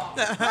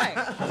 Right.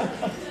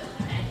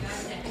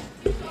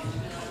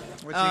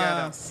 What you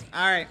got else?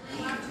 All right.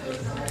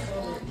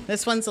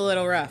 This one's a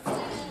little rough.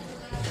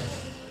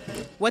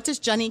 What does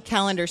Johnny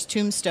Calendar's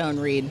tombstone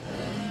read?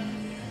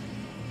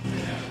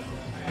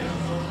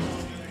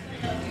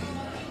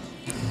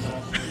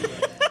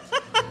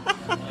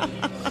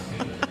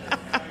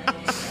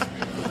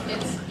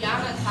 It's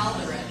Yana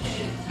Taldarich.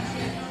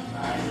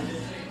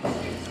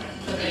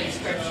 For the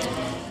inscription.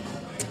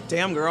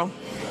 Damn, girl.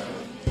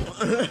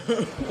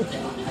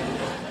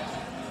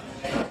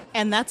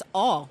 And that's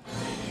all.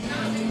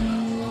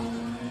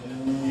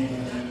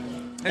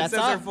 It That's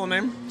says all. her full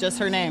name. Just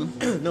her name.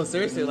 No,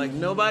 seriously, like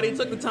nobody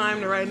took the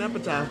time to write an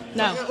epitaph.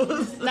 No,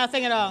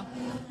 nothing at all.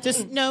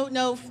 Just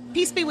no.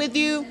 Peace be with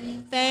you.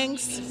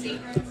 Thanks.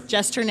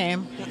 Just her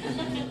name.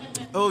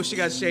 Oh, she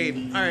got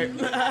shade. All right.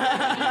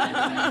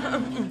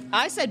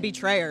 I said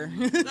betrayer.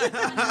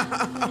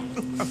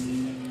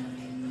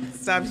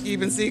 Stop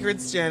keeping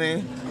secrets,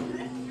 Jenny.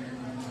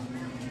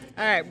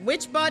 All right.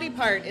 Which body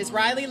part is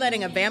Riley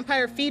letting a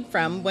vampire feed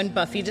from when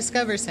Buffy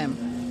discovers him?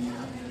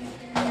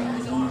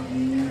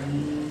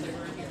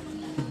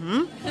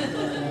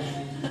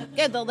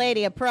 Give the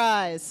lady a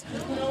prize.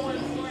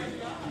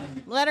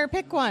 Let her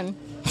pick one.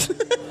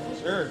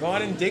 Sure, go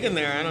ahead and dig in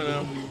there. I don't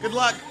know. Good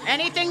luck.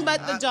 Anything but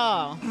the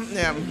doll.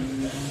 Yeah.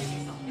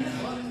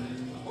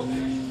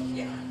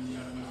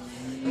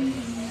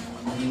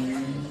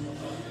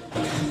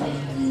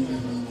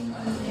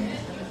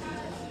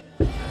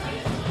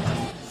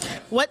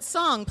 What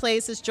song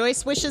plays as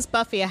Joyce wishes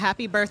Buffy a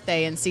happy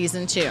birthday in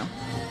season 2?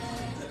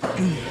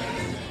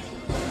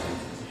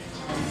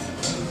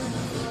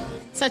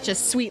 Such a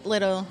sweet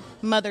little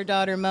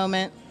mother-daughter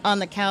moment on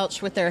the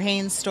couch with their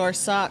Hanes store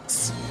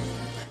socks.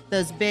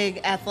 Those big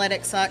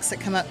athletic socks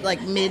that come up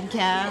like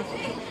mid-calf.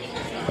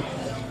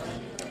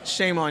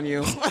 Shame on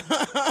you.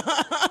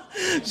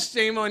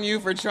 Shame on you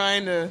for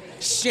trying to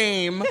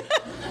shame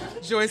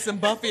Joyce and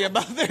Buffy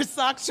about their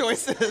sock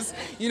choices.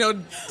 You know,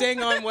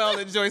 dang on well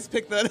that Joyce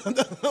picked that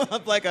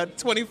up like a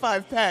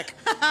 25 pack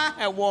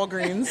at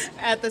Walgreens.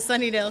 At the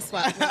Sunnydale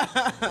swap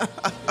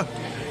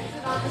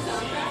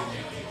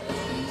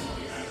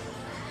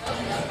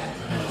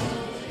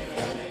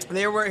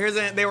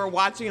meet. They were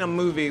watching a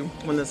movie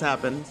when this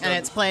happened. So. And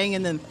it's playing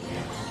in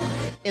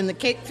the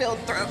cake-filled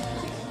throat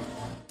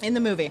in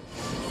the movie.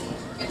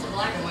 It's a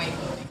black and white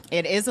movie.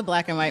 It is a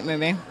black and white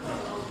movie.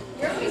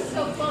 You're always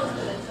so close,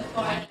 but it's so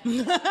far.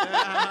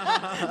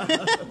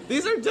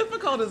 These are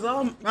difficult as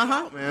all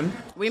man.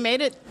 We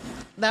made it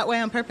that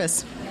way on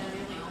purpose.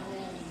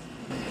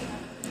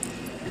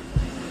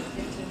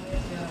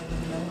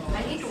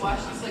 I need to watch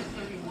this like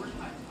 30 more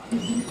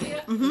times.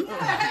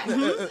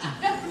 I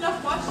have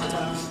enough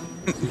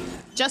watching.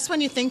 Just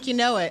when you think you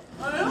know it,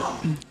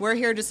 we're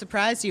here to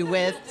surprise you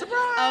with,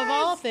 of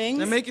all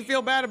things, And make you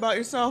feel bad about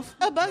yourself.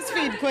 a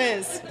BuzzFeed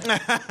quiz.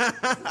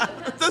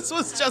 This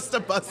was just a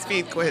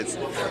BuzzFeed quiz.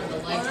 The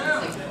lights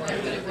were singing, but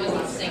it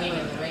wasn't singing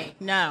in the rain.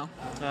 No.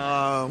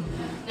 Oh.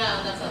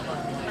 No, that's not fun.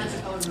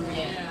 That's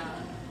yeah.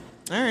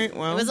 All right,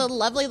 well. It was a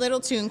lovely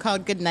little tune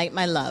called Good Night,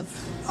 My Love.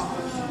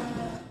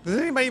 Does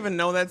anybody even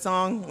know that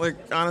song? Like,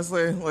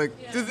 honestly, like...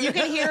 You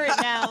can hear it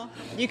now.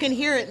 You can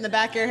hear it in the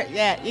back of your head.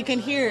 Yeah, you can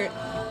hear it.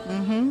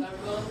 Mm-hmm.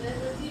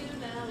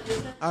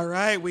 All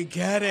right, we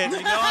get it.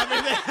 You know,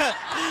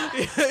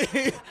 I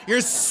mean,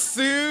 you're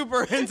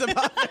super into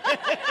Buffy.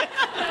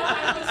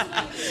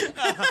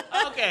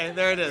 Okay,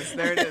 there it is.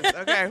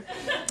 Okay,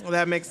 well,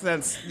 that makes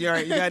sense. You all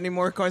right? You got any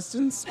more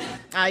questions?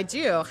 I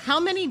do. How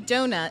many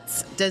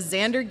donuts does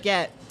Xander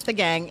get the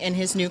gang in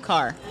his new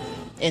car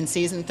in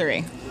season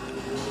 3?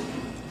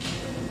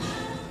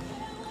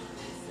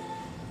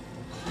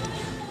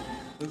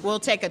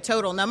 We'll take a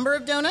total number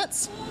of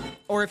donuts,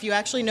 or if you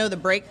actually know the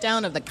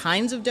breakdown of the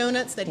kinds of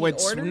donuts that he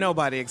Which ordered.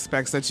 nobody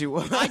expects that you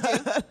will.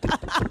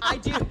 I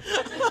do.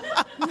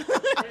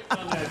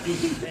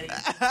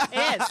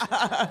 It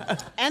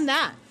is. And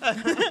that.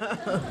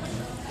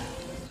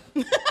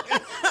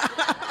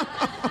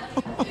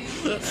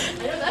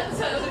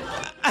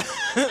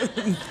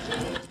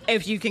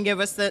 If you can give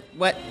us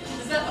what?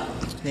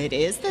 It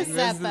is the Zeppo.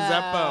 This is the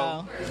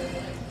Zeppo.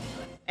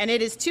 And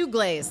it is 2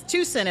 glaze,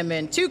 2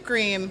 cinnamon, 2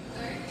 cream,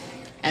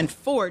 and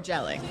 4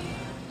 jelly.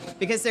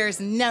 Because there's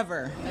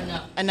never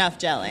enough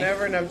jelly.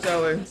 Never enough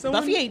jelly.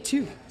 Buffy ate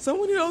 2.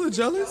 Someone eat all the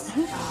jellies?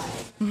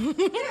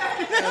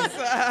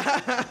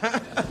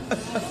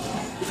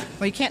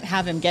 Well, you can't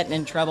have him getting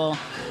in trouble,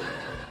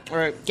 All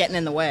right. getting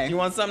in the way. You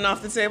want something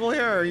off the table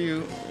here, or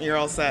you're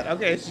all set?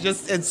 Okay, she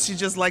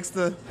just likes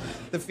the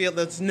feel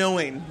that's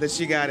knowing that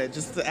she got it.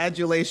 Just the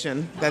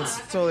adulation. That's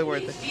totally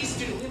worth it.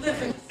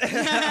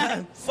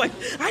 It's like,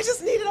 I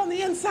just need it on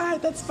the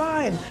inside. That's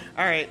fine.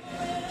 All right.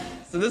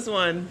 So this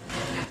one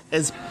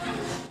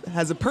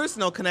has a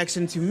personal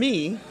connection to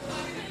me,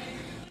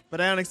 but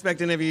I don't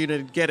expect any of you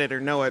to get it or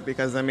know it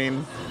because, I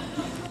mean,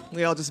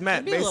 we all just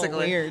met, It'd be basically. a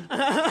little weird.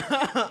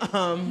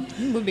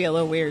 It would be a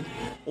little weird.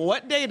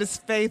 What day does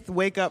Faith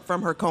wake up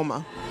from her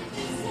coma?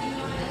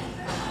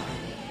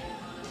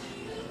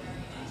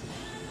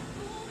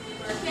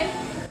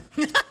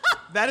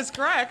 That is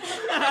correct.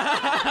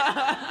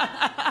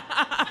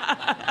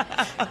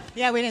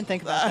 Yeah, we didn't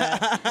think about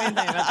that. We didn't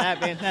think about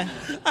that being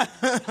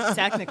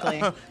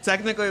technically.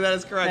 Technically, that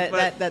is correct.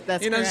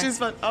 That's you know, correct. she's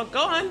fun. Oh,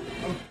 go on.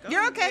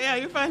 You're okay. Yeah,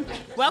 you're fine.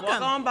 Welcome.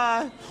 Walk on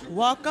by.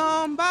 Walk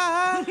on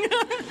by.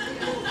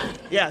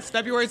 Yes,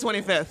 February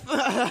 25th.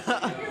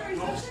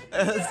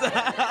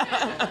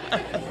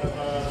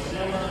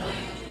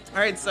 All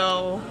right,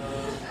 so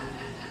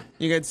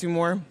you got 2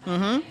 more?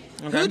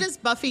 Mm-hmm. Okay. Who does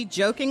Buffy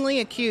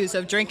jokingly accuse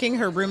of drinking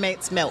her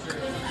roommate's milk?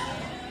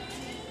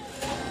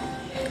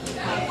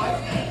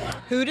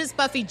 Who does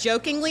Buffy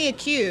jokingly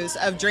accuse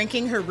of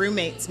drinking her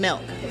roommate's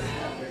milk?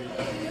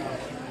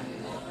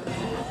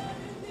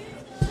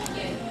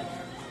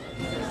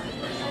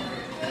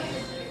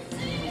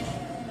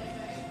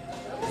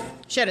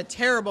 She had a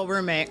terrible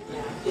roommate.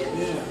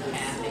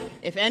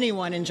 If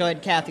anyone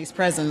enjoyed Kathy's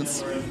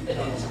presence,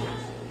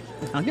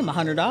 I'll give him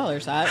 $100.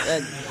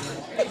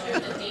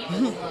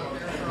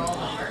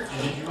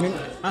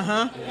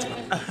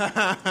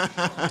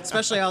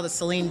 Especially all the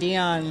Celine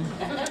Dion.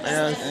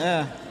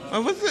 Yeah.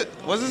 What was it?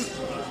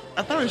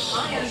 I thought it was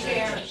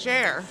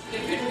Cher.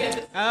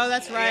 Oh,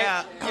 that's right.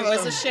 Yeah. It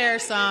was a Cher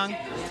song.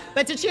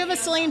 But did she have a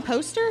Celine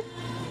poster?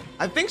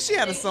 I think she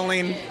had a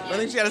Celine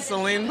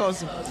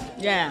poster.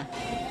 Yeah.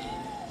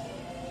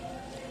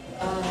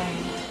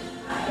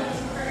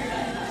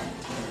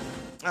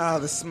 Oh,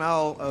 the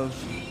smell of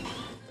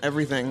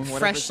everything. whatever's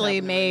Freshly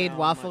happening made right now.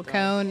 waffle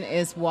cone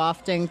is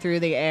wafting through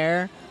the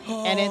air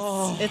And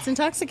it's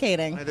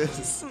intoxicating. It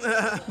is.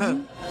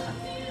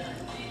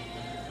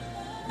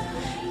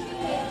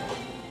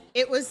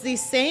 It was the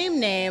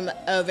same name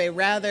of a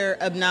rather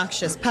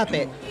obnoxious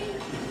puppet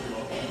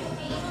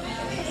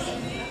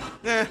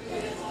Yeah.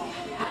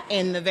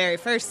 in the very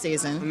first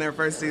season. In their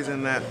first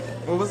season,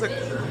 what was it?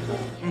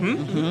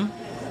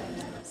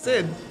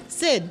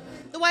 Sid.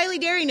 The Wily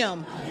Dairy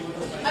Gnome.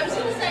 I was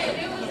gonna say if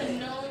it was a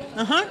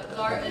gnome.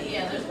 Garden.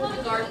 Yeah, there's a lot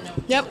of garden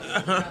gnomes.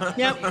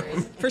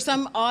 Yep. For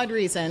some odd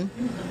reason.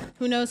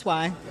 Who knows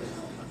why.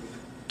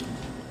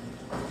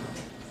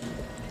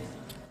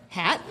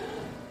 Hat?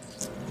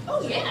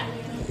 Oh yeah.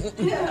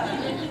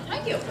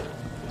 Thank you.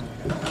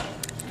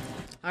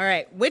 All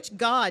right. Which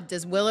god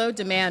does Willow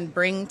demand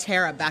bring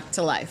Tara back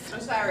to life?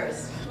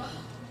 Osiris.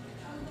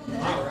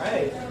 All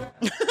right.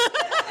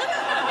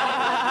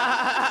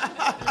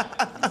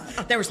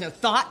 There was no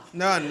thought.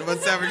 None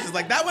whatsoever. She's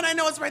like, that one I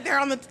know it's right there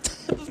on the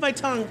tip of my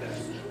tongue.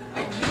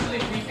 I'm usually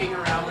beeping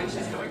around when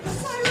she's going,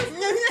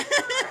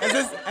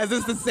 Is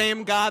this the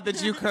same God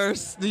that you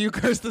curse? Do you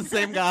curse the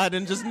same God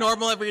and just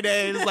normal every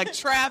day? It's like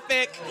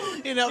traffic,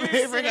 You're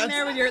sitting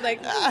there with your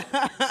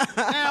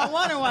I don't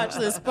want to watch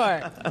this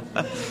part.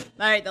 All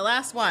right, the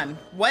last one.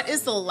 What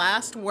is the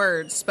last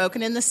word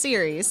spoken in the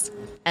series,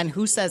 and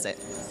who says it?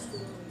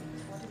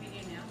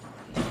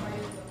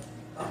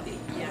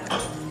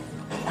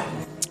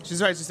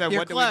 She's right. She said,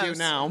 You're what close. do we do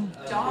now?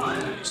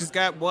 She's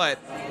got what?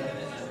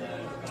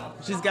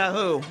 She's got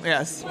who?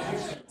 Yes.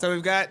 So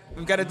we've got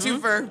a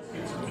twofer.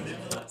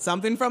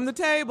 Something from the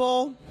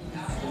table.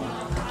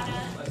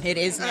 It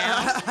is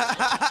now.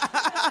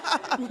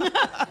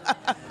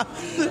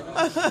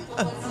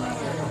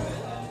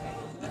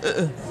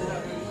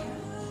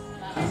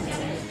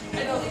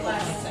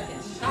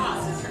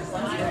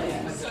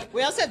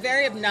 We also have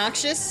very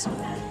obnoxious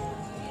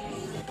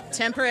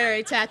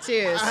temporary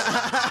tattoos.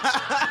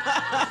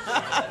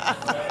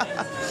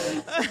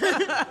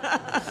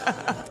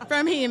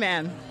 From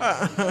He-Man.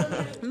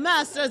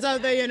 Masters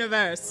of the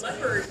Universe.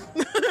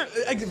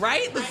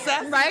 Right? The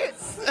sass. Right?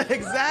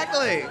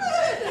 Exactly.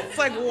 It's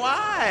like,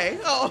 why?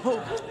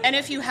 Oh. And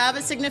if you have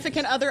a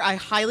significant other, I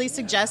highly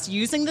suggest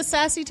using the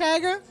sassy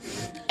tagger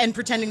and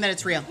pretending that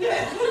it's real.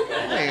 There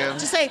you go.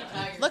 Just say,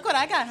 look what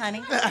I got, honey.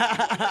 You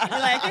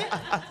like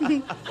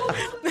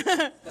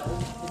it?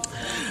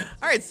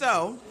 All right,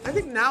 so I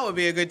think now would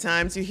be a good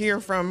time to hear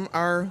from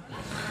our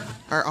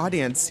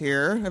audience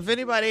here. If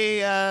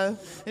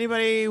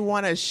anybody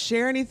want to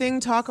share anything,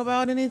 talk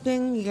about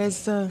anything, you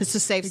guys. It's a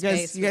safe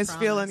space. You guys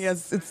feeling?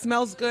 Yes, it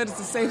smells good. It's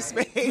a safe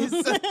space.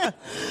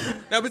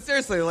 No, but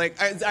seriously, all right,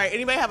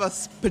 anybody have a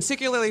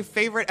particularly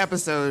favorite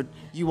episode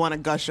you want to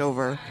gush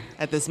over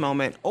at this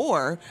moment,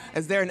 or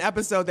is there an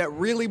episode that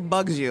really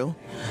bugs you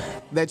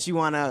that you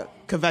want to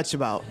kvetch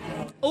about?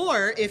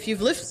 Or if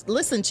you've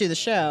listened to the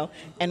show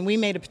and we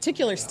made a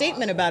particular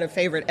statement about a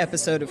favorite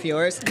episode of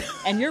yours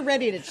and you're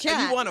ready to chat.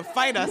 And you want to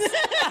fight us.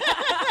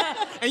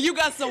 And you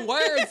got some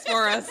words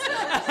for us.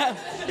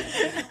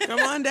 Come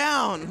on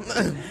down.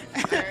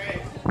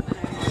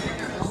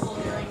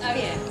 Oh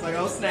yeah. It's like,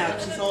 oh snap,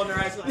 she's holding her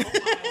eyes like, oh,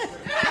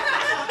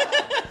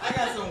 I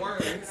got some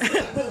words.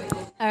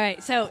 All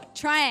right, so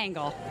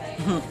triangle.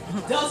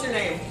 Tell us your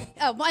name.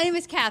 Oh, my name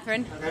is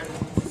Catherine. Okay.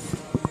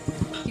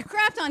 You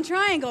crapped on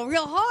triangle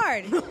real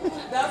hard.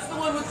 That's the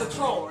one with the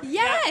troll. Right?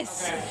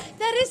 Yes, Okay.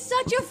 that is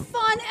such a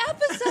fun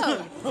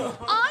episode.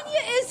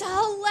 Anya is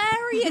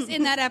hilarious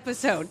in that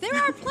episode. There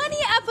are plenty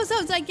of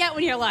episodes I get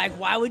when you're like,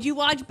 why would you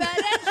watch Bad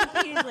Eggs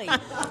repeatedly?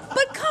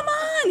 But come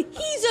on,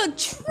 he's a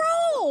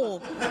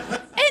troll.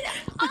 And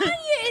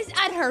Anya is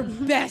at her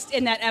best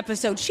in that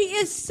episode. She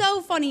is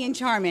so funny and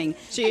charming.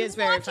 She is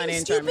very funny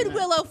and charming. Stupid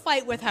Willow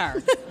fight with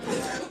her.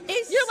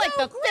 You're like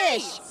the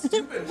great. fish.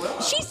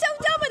 She's so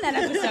dumb in that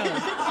episode.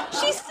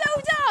 She's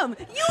so dumb.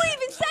 You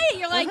even say it.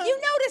 You're like, you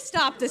know to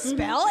stop the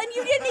spell, and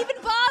you didn't even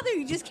bother.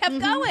 You just kept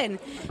going.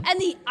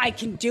 And I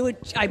can do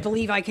it. I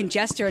believe I can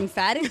gesture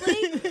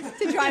emphatically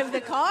to drive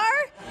the car.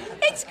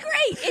 It's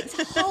great.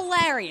 It's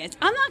hilarious.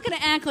 I'm not going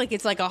to act like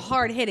it's like a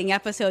hard-hitting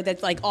episode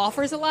that like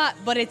offers a lot,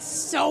 but it's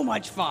so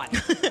much fun.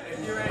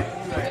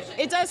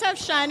 It does have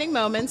shining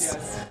moments.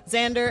 Yes.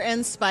 Xander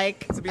and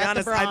Spike. To be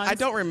honest, I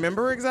don't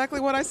remember exactly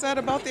what I said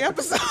about the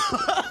episode.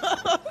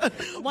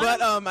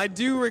 But I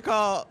do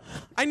recall,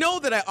 I know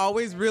that I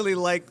always really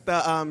like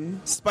the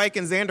Spike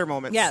and Xander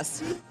moments.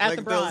 Yes, at like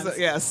the Bronze. those,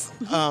 yes.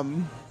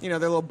 Their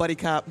little buddy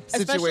cop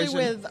situation. Especially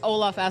with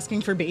Olaf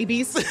asking for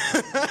babies.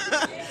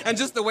 And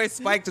just the way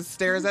Spike just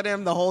stares at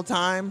him the whole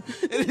time.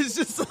 It is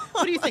just...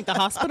 What do you think, the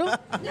hospital?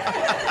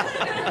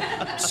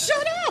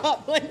 Shut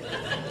up!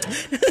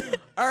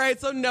 All right,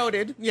 so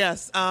noted.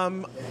 Yes.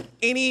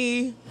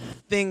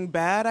 Anything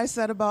bad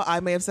I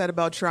may have said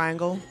about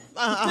Triangle?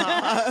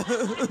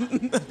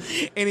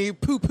 Any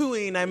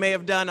poo-pooing I may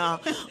have done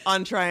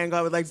on Triangle,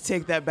 I would like to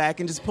take that back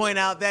and just point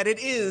out that it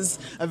is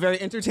a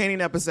very entertaining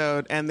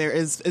episode, and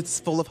it's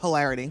full of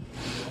hilarity.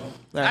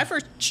 I for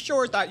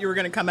sure thought you were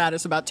going to come at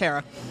us about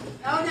Tara.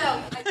 Oh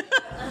no.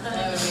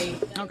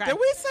 Okay. Did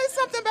we say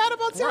something bad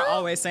about Tara? We're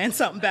always saying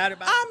something bad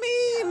about I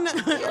mean,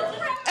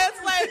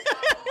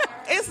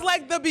 it's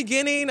like the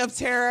beginning of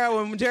Tara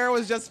when Tara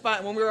was just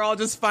when we were all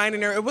just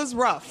finding her. It was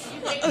rough.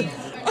 Lucky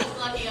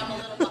I'm a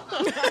little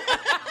behind.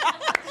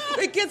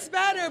 It gets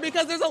better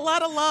because there's a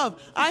lot of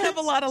love. I have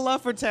a lot of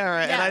love for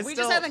Tara, Yeah, and we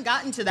just haven't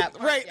gotten to that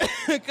part right yet.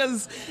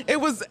 because it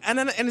was, and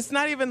it's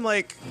not even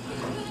like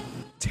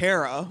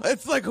Tara.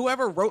 It's like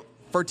whoever wrote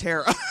for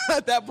Tara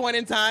at that point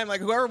in time,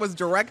 like whoever was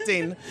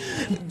directing.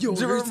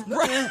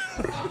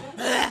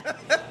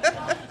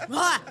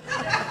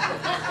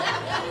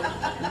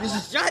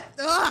 Shut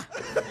up.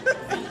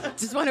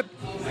 Just want to.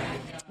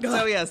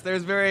 So yes,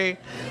 there's a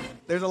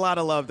lot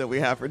of love that we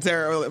have for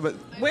Tara, but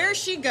Where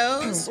she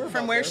goes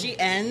from where she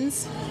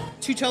ends,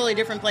 two totally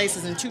different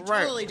places and two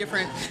Right. totally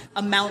different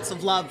amounts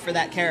of love for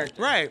that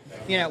character. right.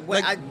 You know,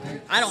 Like- I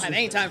don't have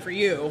any time for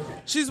you.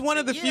 She's one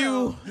of the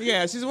few,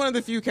 she's one of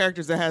the few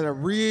characters that has a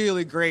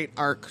really great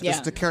arc, Yeah.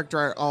 just a character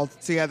arc all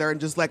together, and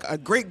just like a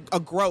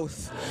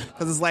growth,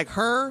 because it's like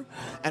her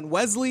and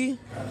Wesley,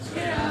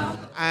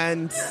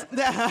 and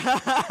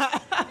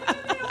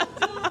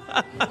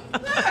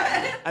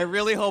I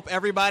really hope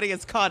everybody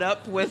is caught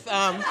up with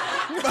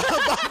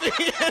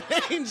Buffy and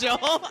Angel.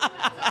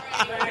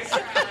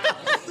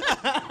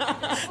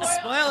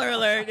 Spoiler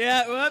alert.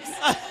 Yeah, whoops.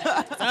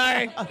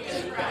 Sorry. All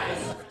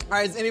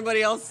right, does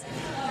anybody else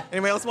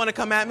want to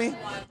come at me?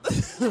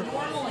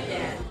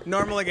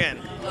 Normal again.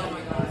 Oh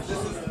my gosh. This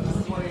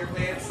is one of your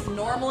faves.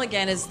 Normal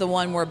Again is the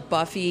one where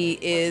Buffy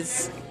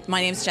is.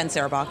 My name's Jen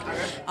Sarabach.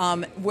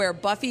 Where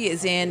Buffy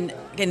is in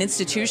an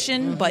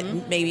institution, but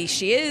maybe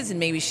she is and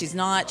maybe she's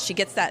not. She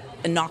gets that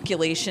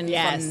inoculation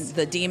from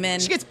the demon.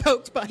 She gets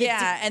poked by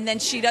and then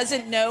she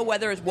doesn't know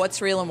whether it's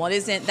what's real and what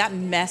isn't. That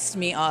messed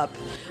me up.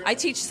 I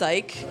teach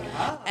psych,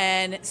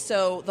 and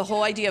so the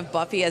whole idea of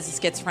Buffy as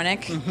a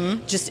schizophrenic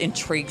just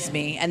intrigues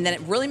me. And then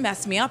it really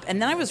messed me up.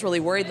 And then I was really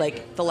worried,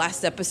 like, the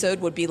last episode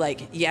would be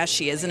like, yeah,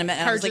 she is in a...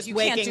 And I was like, you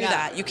can't do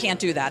that. You can't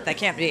do that. That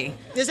can't be.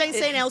 This ain't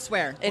saying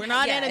elsewhere. We're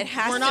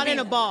not in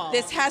a ball.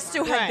 This has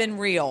to have been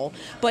real.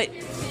 But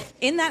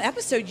in that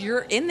episode,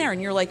 you're in there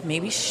and you're like,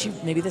 maybe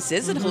this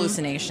is a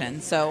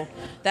hallucination. So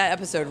that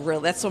episode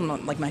really, that's one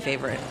of, like, my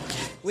favorite.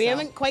 We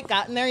haven't quite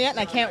gotten there yet, and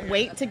I can't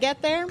wait to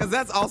get there. Because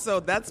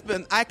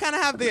I kind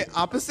of have the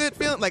opposite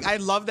feeling. Like, I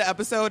love the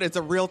episode. It's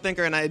a real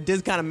thinker, and it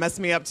did kind of mess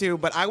me up, too.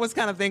 But I was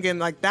kind of thinking,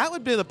 like, that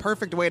would be the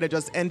perfect way to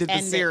just end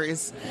the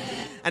series.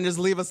 And just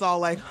leave us all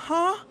like,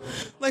 huh?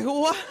 Like,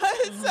 what?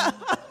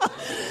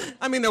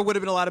 I mean, there would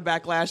have been a lot of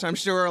backlash. I'm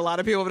sure a lot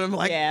of people would have been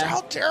like,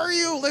 how dare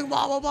you? Like,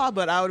 blah, blah, blah.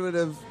 But I would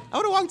have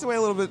walked away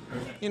a little bit,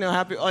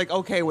 happy, like,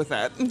 okay with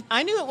that.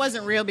 I knew it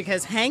wasn't real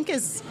because Hank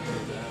is...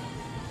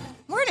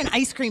 We're in an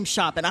ice cream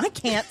shop, and I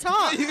can't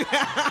talk.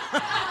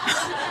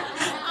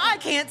 I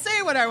can't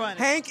say what I want.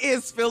 Hank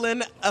is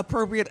filling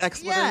appropriate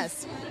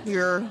expletives.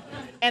 Yes.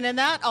 And in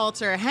that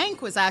altar,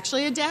 Hank was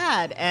actually a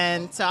dad.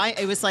 And so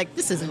it was like,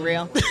 this isn't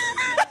real.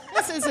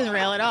 This isn't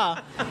real at all.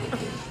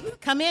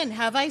 Come in,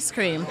 have ice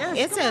cream.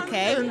 Yes, it's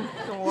okay.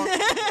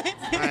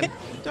 Fine.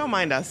 Don't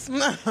mind us.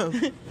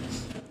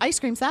 Ice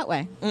cream's that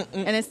way. And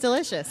it's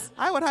delicious.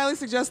 I would highly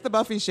suggest the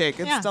Buffy shake.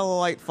 It's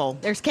delightful.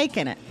 There's cake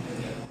in it.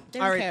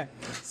 All right.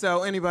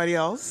 So, anybody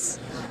else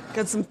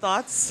got some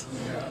thoughts,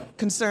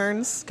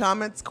 concerns,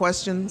 comments,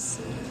 questions?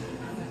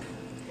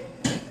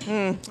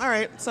 All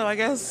right. So I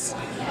guess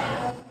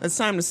it's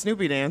time to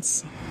Snoopy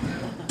dance.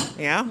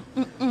 Yeah.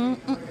 All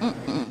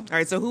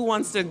right. So who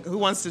wants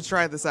to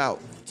try this out?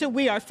 So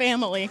we are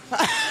family.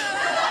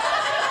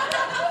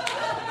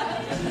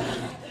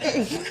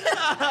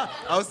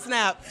 Oh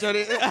snap,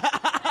 Jody.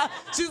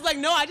 She's like,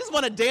 no, I just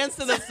want to dance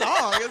to the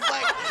song. It's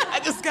like,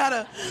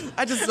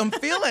 I'm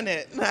feeling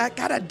it. I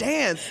gotta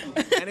dance.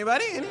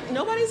 Anybody?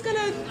 Nobody's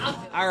gonna.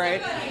 All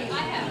right.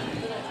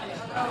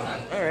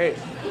 All right.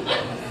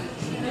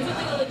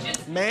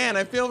 Man,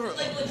 I feel.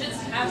 Like legit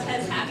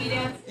has happy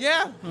dance.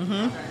 Yeah.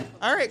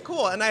 All right,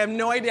 cool. And I have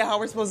no idea how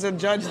we're supposed to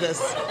judge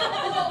this.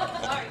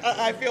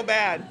 I feel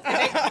bad.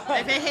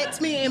 If it hits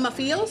me in my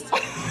feels, I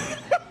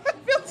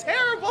feel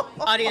terrible.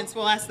 audience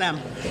will ask them.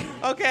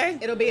 Okay.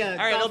 It'll be a. All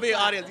right, it'll be an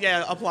audience.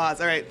 Yeah,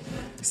 applause. All right.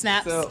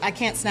 Snaps. So- I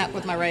can't snap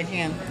with my right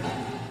hand.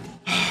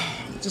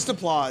 Just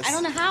applause. I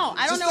don't know how.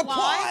 I don't Just know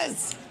why.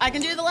 applause. I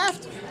can do the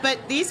left, but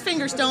these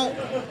fingers don't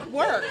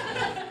work.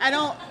 I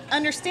don't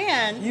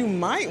understand. You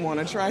might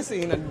want to try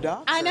seeing a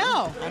doctor. I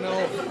know. I know.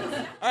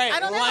 All right, I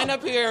don't line know.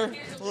 up here,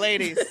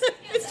 ladies.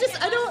 It's just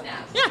I don't.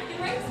 Yeah.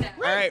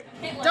 All right.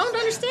 Don't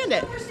understand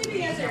it.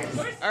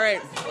 All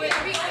right. Wait,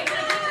 are we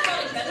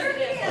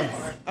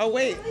together? Oh,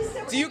 wait.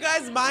 Do you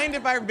guys mind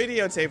if I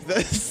videotape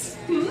this?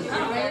 You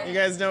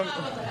guys don't?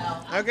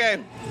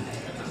 Okay.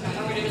 I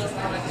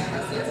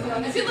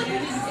feel like we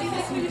need to see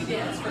this movie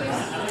dance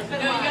first. No,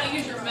 you gotta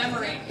use your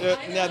memory.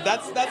 Yeah,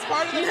 that's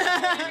part of the.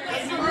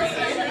 That's part of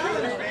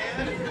the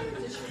man.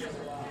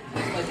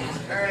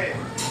 All right.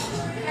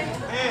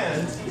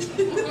 And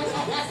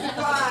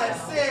 5,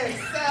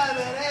 6,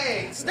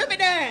 7, 8. Snoopy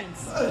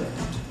dance.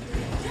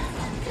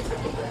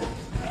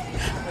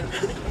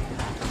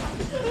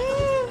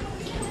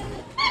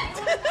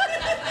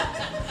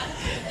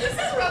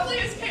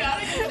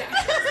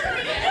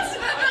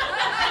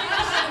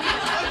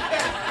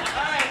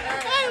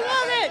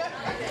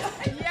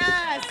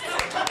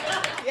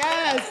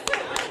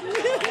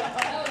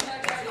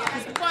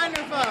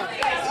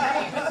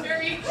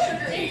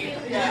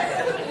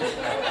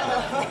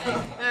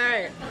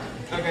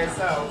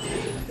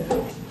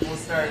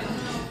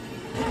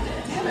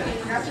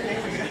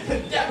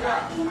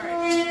 Deborah. All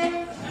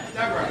right.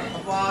 Deborah.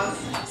 Applause.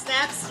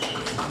 Snaps.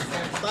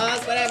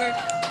 Applause, whatever.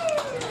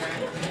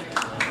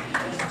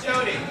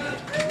 Jody.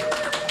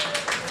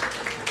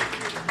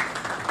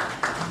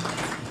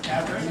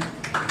 Catherine.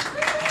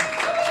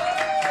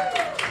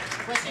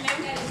 What's your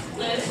name?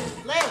 Liz.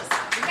 Liz.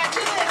 We got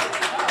two Liz.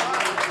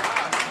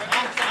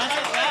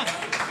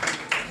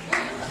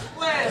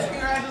 Liz,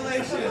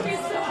 congratulations.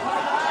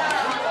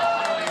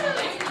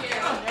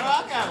 You're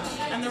welcome.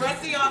 And the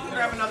rest of y'all can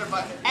grab another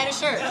bucket. And a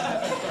shirt.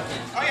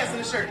 Oh, yes,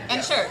 and a shirt.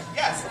 And a shirt.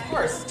 Yes, of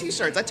course.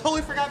 T-shirts. I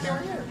totally forgot they were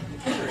here.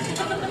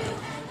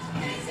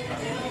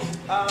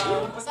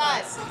 What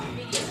size?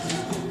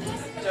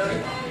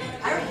 Jody?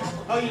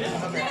 Oh, you did?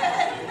 Okay.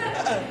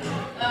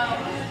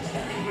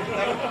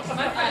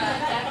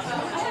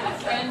 A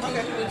friend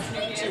who would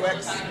Snoopy dance all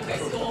the time in high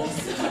school.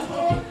 So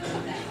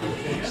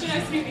she and I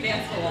Snoopy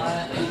danced a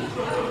lot.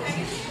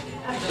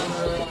 I've done a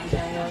really long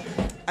time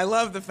ago. I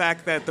love the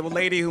fact that the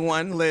lady who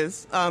won,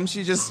 Liz,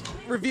 she just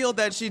revealed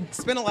that she'd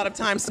spent a lot of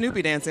time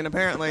Snoopy dancing,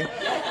 apparently.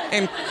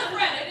 And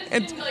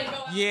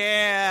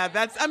yeah,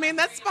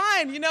 that's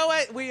fine. You know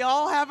what? We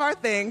all have our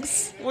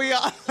things. We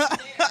all.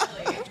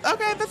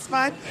 Okay, that's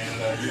fine.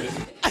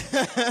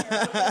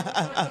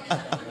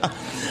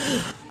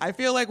 I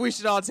feel like we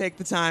should all take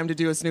the time to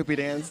do a Snoopy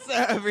dance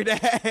every day.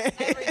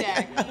 Every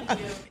day.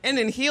 And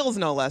in heels,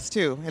 no less,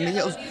 too. And the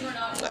heels.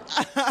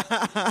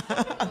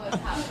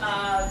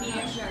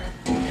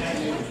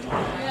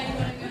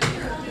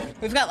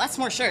 We've got lots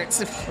more shirts.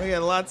 We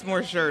got lots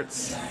more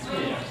shirts.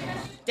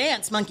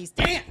 Dance, monkeys,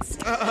 dance.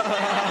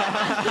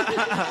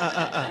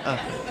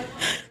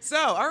 So,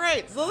 all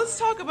right. So let's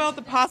talk about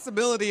the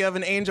possibility of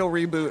an Angel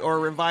reboot or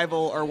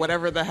revival or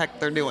whatever the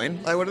heck they're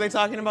doing. Like, what are they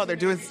talking about? They're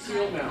doing.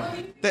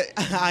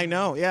 I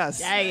know.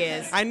 Yes. Yeah, he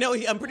is. I know.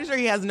 I'm pretty sure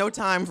he has no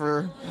time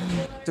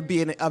to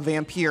be a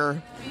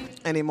vampire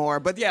anymore.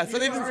 But yeah. So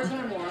they I just.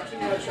 tried to watch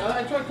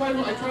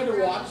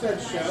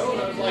that show,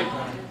 and I was like,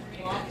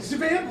 he's a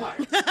vampire.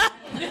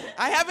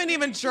 I haven't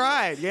even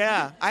tried.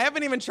 Yeah, I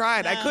haven't even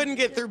tried. I couldn't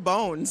get through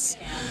Bones.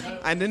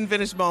 I didn't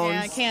finish Bones.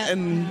 Yeah, I can't.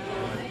 And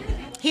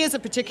He has a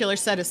particular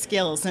set of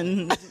skills,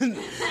 and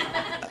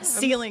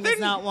stealing is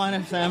not one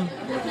of them.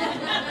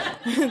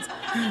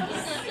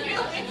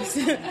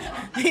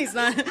 He's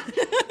not. You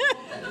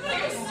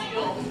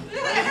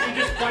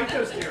just fight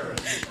those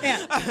terrorists.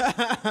 Yeah.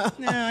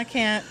 No, I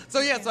can't. so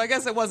I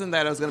guess it wasn't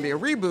that it was going to be a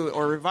reboot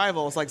or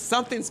revival. It's like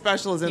something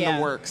special is in Yeah.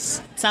 the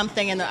works.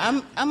 Something in the.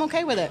 I'm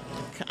okay with it.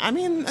 I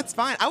mean, that's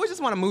fine. I would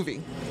just want a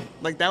movie.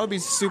 Like that would be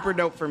super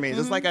dope for me.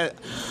 Just like a.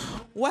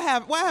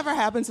 Whatever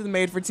happened to the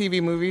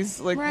made-for-TV movies?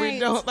 Like we Right.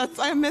 don't.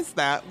 I miss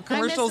that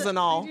commercials and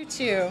all. I do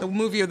too. The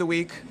movie of the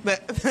week,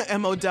 the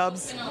MO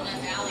Dubs. On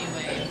that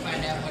alleyway and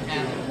find out what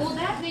happened. Well,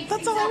 that makes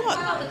That's sense all I want.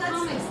 about the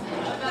comics,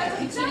 about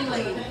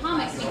continuing the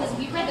comics, because if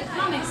you read the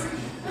comics,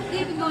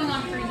 they've been going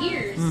on for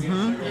years.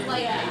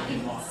 Like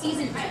in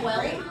season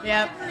 12,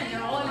 Yep. and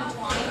they're all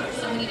intertwined. There's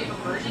so many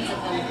different versions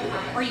of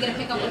them. Are you going to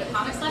pick up where the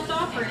comics left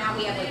off, or now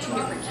we have like two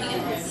different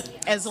canons?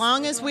 As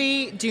long as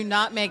we do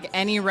not make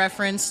any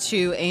reference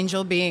to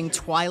Angel being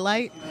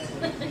Twilight,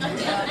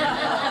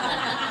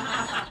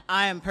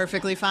 I am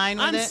perfectly fine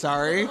with I'm it.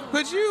 sorry.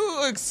 Could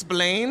you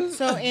explain?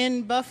 So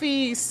in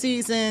Buffy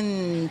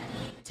season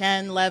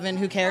 10, 11,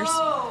 who cares?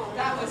 Oh,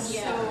 that was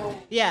so.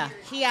 Yeah,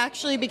 he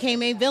actually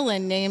became a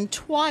villain named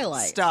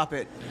Twilight. Stop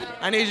it.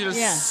 I need you to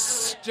Yeah.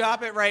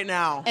 stop it right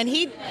now. And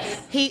he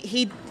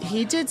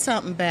did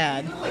something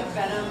bad. Like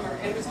Venom, or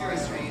it was very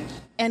strange.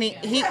 And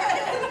he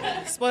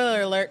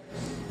spoiler alert.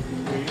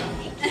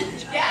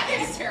 Yeah,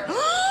 it's terrible.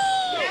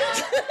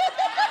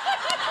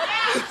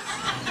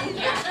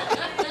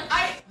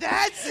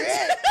 That's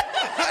it.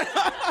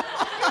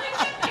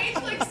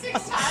 Aged like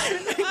 6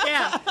 times.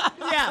 Yeah.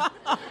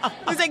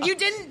 It's like you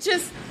did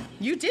just.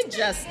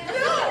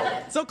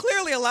 So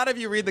clearly, a lot of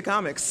you read the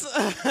comics,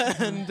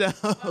 and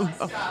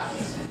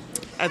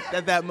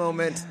at that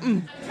moment,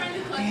 I'm trying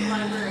to collect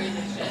libraries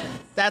and shit.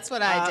 That's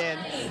what I did.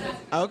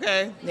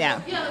 okay.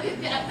 Yeah. Yeah, I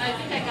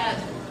think I got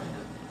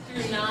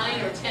through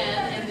 9 or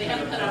 10, and they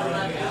haven't put out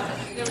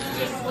 11. They were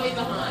just way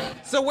behind.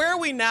 So where are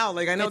we now?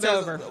 Like I know It's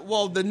there's over.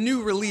 well the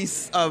new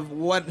release of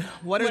what are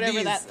Whatever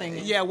these? that thing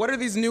is. Yeah, what are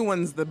these new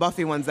ones? The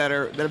Buffy ones that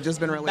have just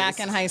been released. Back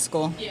in high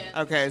school. Yeah.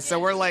 Okay, so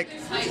we're like,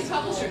 Nice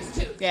publishers,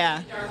 too.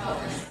 Yeah. Dark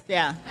Horse.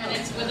 Yeah. And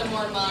it's with a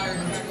more modern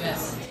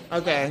twist.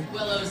 okay,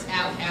 Willow's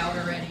out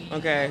already.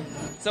 okay.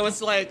 So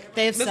it's like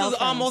They have this cell is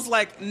phones. almost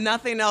like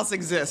nothing else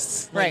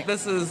exists. Like, Right.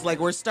 This is like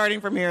we're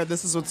starting from here.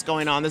 This is what's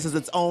going on. This is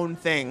its own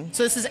thing.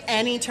 So this is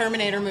any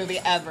Terminator movie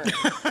ever.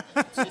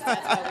 That's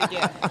what we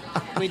do.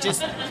 We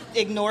just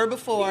ignore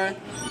before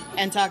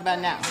and talk about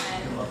now.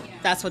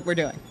 That's what we're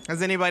doing.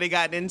 Has anybody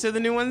gotten into the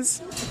new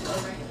ones?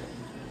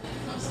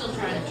 I'm still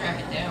trying to track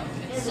it down.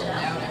 It's sold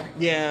out everywhere.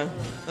 Yeah,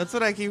 that's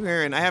what I keep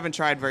hearing. I haven't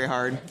tried very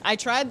hard. I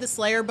tried the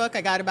Slayer book.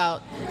 I got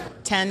about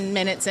 10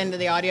 minutes into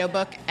the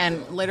audiobook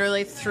and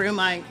literally threw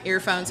my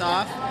earphones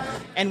off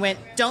and went,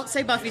 "Don't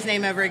say Buffy's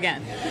name ever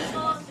again."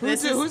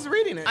 Who's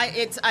reading it?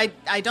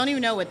 I don't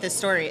even know what this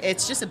story.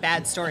 It's just a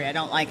bad story. I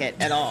don't like it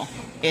at all.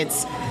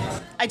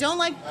 I don't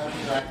like.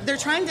 They're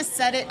trying to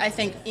set it, I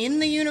think, in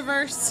the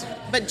universe,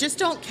 but just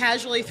don't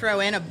casually throw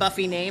in a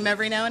Buffy name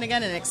every now and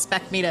again and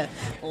expect me to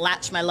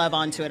latch my love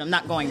onto it. I'm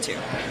not going to.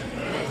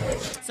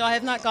 So I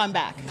have not gone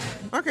back.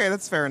 Okay,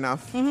 that's fair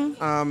enough.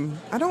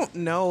 I don't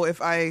know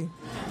if I.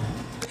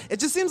 It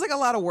just seems like a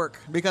lot of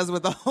work because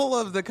with the whole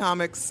of the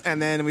comics,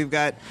 and then we've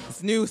got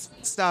this new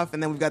stuff,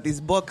 and then we've got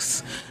these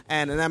books,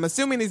 and I'm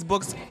assuming these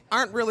books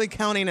aren't really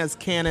counting as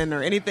canon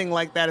or anything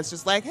like that. It's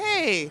just like,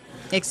 hey,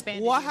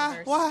 expanded what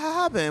universe. what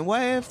happened?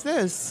 What if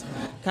this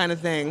kind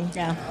of thing?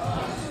 Yeah.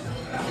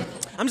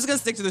 I'm just gonna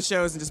stick to the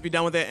shows and just be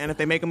done with it. And if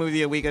they make a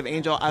movie a week of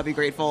Angel, I'll be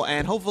grateful.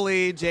 And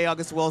hopefully, J.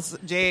 August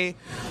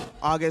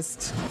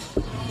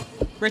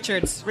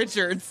Richards.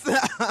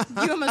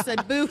 You almost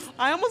said Booth.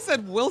 I almost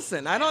said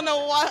Wilson. I don't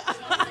know why.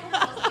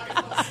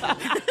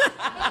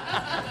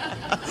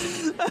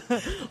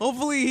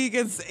 Hopefully he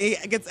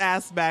gets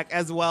asked back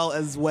as well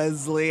as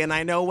Wesley. And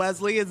I know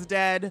Wesley is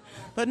dead,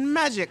 but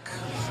Magic's.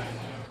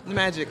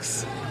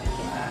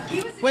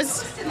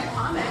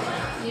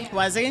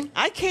 Was he?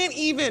 I can't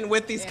even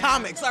with these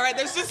comics. All right,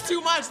 there's just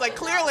too much. Like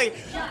clearly.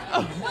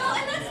 Well,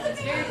 and that's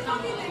the very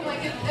funny thing.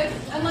 Like,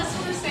 unless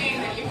we're saying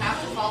that you have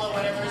to follow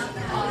whatever's in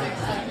the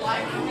comics, like,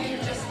 why wouldn't you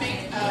just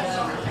make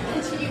a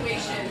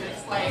continuation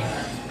that's like,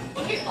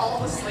 look at all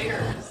the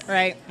Slayers,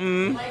 Right. like,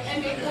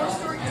 and make more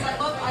stories. Because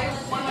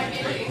one of my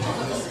favorite Angel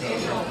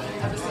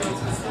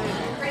episodes was the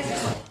Crazy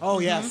Slayers. Oh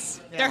yes.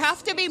 There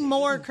have to be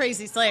more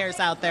crazy Slayers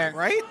out there.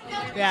 Right?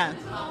 Yeah.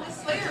 All the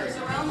Slayers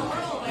around the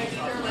world, like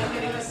either like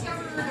getting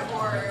discovered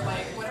or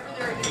like whatever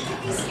they're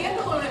these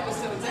standalone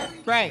episodes.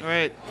 Right.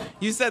 Right.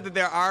 You said that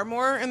there are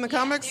more in the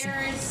comics?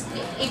 There's,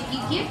 if you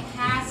get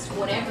past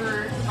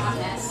whatever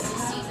that's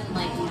season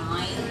like 9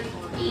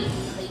 or 8, late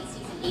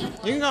season 8,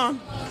 You can go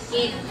on.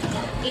 it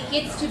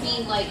gets to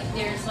be like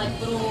there's like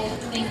little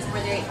things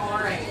where they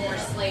are at more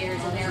Slayers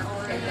and they're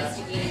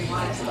investigating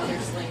lives of other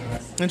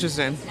Slayers.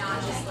 Interesting. It's not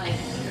just like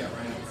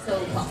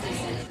so Buffy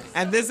centered.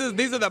 And these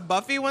are the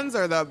Buffy ones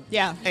or the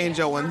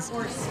Angel ones? Of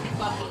course,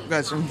 Buffy.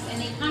 Gotcha. And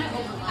they kind of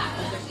overlap.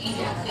 Like there's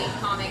Angel Fate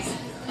comics,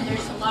 and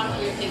there's a lot of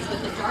weird things.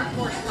 But the Dark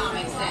Horse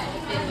comics that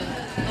have been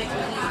like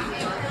released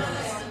with Dark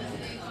Horse,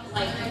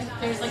 like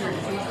there's like a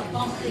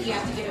bump that you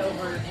have to get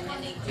over, and then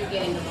they do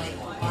get into like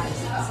a lot of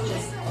stuff. It's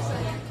just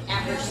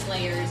average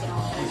Slayers and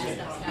all kinds of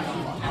stuff.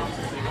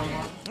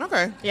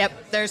 Okay.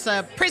 Yep. There's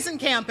a prison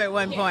camp at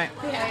one point.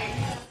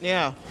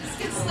 Yeah. Just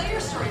get Slayer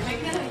stories,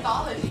 make an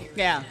anthology.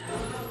 Yeah.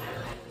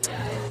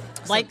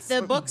 Like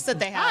the books that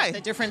they have,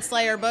 the different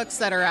Slayer books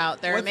that are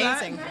out. They're What's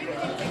that? amazing.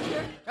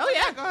 Oh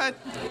yeah, go ahead.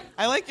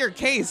 I like your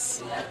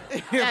case.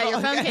 Yeah,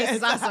 your phone case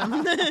is awesome. Or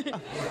even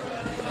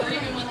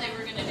what they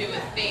were going to do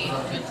with Fate,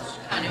 which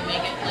kind of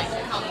make it like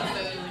Kung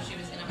Fu. She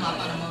was going to hop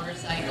on a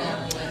motorcycle.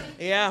 And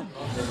Yeah.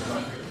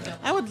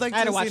 I would like I'd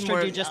to have watched see her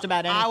more. do just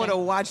about I anything. would have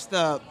watched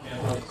the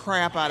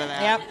crap out of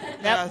that. Yep.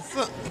 Yeah,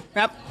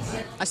 Yep.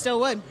 I still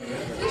would.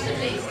 There's a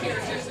base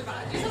character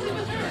survive. Do something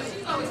with her.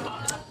 She's always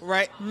hot.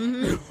 right.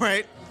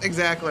 Right.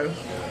 Exactly.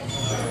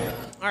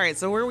 All right.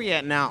 So where are we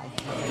at now?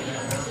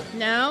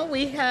 Now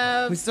we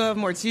have. We still have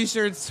more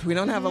T-shirts. We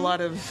don't have a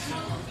lot of.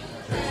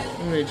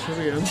 Wait,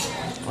 trivia.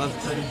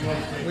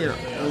 We're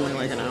only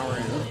like an hour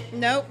in.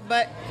 Nope,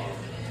 but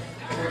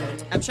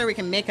I'm sure we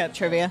can make up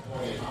trivia.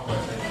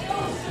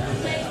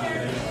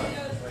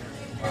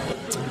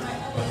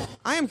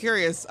 I am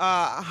curious.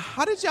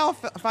 How did y'all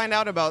find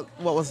out about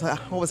what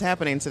was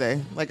happening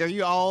today? Like, do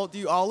you all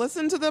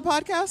listen to the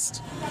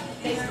podcast?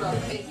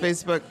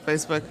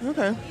 Facebook.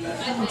 Okay.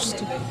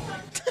 Interesting.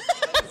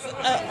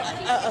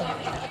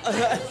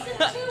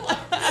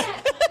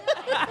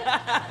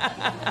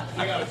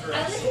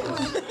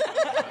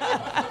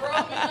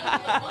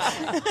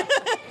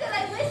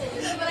 I listened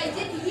to them, but I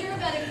didn't hear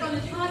about it from the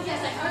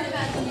podcast. I heard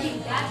about it from you.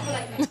 That's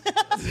what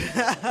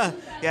I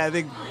Yeah, I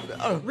think.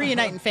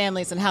 Reuniting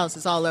families and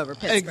houses all over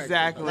Pittsburgh.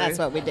 Exactly. That's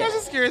what we I did. was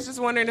just curious, just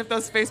wondering if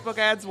those Facebook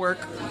ads work.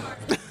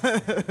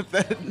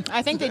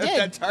 I think they If did.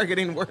 that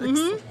targeting works.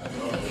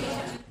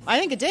 I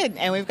think it did.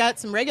 And we've got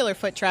some regular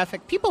foot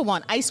traffic. People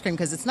want ice cream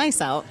because it's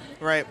nice out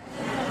Right.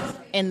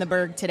 in the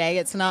Berg today.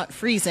 It's not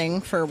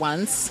freezing for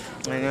once.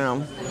 I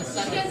know. Did you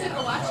guys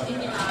ever watch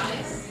In Your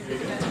Eyes?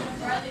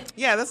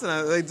 Yeah, that's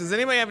another. Like, does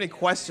anybody have any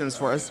questions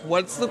for us?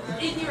 What's the?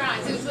 In Your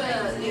Eyes. It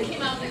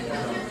came out in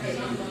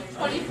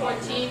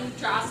 2014.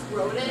 Joss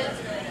wrote it,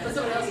 but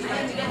someone else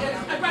directed it.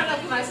 I brought it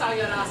up when I saw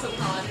you at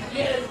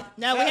AwesomeCon.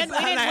 No, we hadn't. I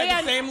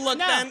had the same look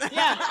no, then.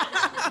 Yeah,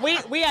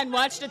 we hadn't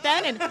watched it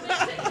then. And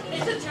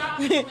It's a Joss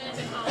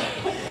romantic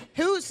comedy.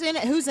 who's in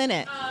it? Who's in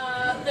it?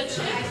 The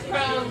chick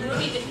from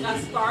Ruby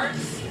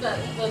Sparks, the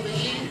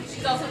lead.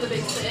 She's also the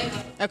Big Sick.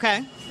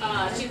 Okay.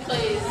 She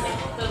plays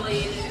the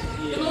lead.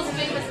 The most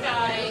famous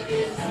guy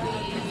is the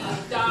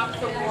Doc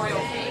from Royal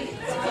King. He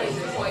plays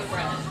his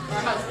boyfriend or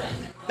husband.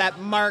 That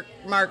Mark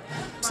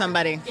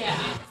somebody. Yeah.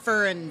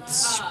 Fur and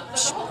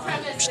The whole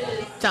premise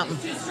is something.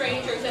 two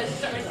strangers that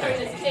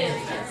started as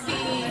kids and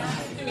see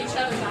through each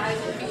other's eyes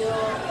and feel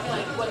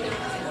like what they're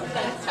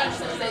touch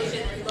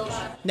sensation and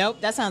emotion.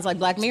 Nope, that sounds like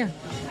Black Mirror.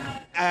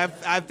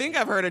 I think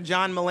I've heard a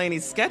John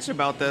Mulaney sketch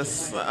about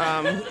this. That's,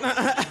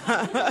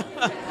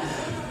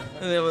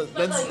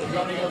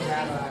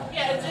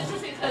 Yeah, it's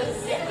interesting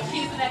because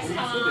he's an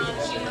ex-con,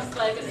 she's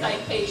like a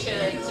psych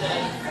patient,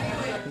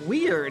 and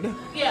weird.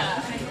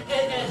 yeah,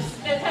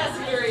 it has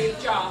very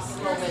Joss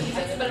moments in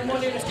it, but I'm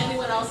wondering if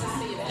anyone else has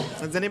seen it.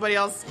 Does anybody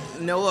else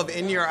know of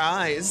In Your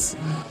Eyes?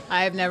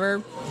 I have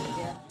never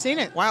seen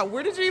it. Wow,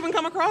 where did you even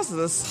come across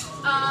this?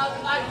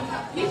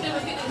 He's never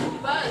seen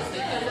it buzz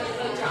because of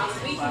the Joss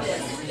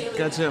Whedonness.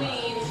 Gotcha.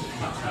 Between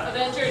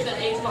Avengers and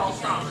Eight Ball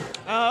Strong.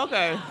 Oh,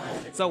 okay.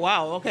 So,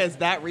 wow, okay, it's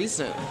that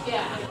recent.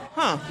 Yeah.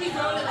 Huh. He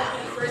wrote it like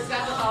when he first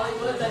got to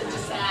Hollywood, then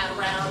just sat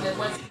around and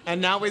went.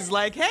 And now he's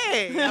like,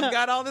 hey, I've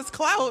got all this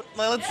clout.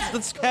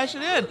 Let's cash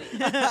it in.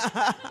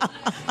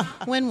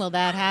 When will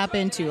that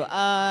happen to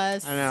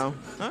us? I know.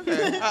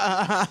 Okay.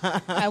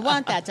 I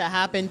want that to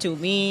happen to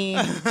me.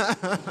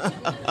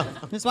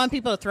 Just want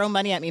people to throw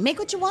money at me. Make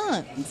what you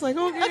want. It's like,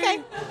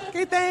 okay.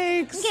 Okay,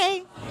 thanks.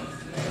 Okay.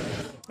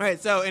 All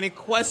right, so any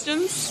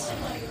questions?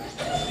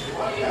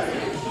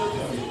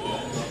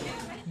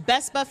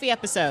 Best Buffy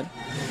episode.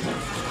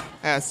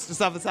 Yes,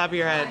 just off the top of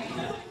your head.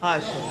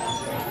 Hush.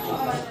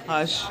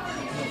 Hush.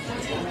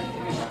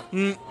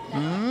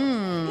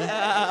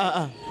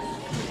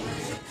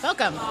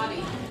 Welcome.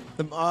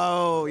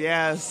 Oh,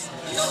 yes.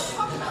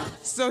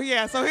 So,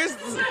 yeah, so here's...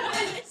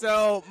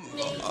 So...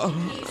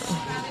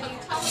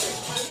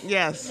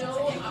 yes.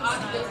 No music,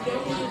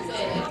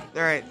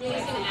 All right. music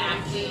and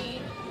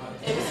acting.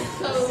 It was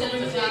so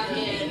cinematic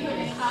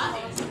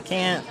and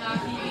Can't.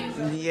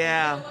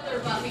 Yeah. other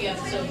Buffy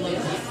episode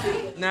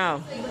like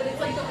No. But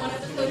it's like the one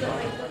episode that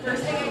like the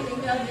first thing I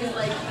think of is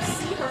like you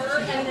see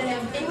her and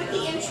then with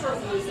the intro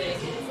music,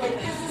 it's like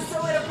this is so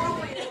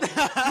inappropriate.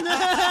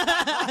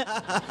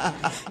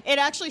 It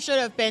actually should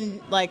have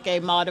been like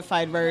a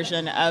modified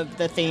version of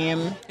the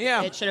theme.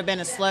 Yeah. It should have been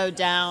a slowed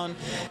down,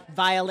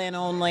 violin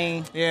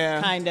only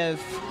kind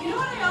of. You know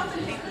what I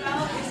often think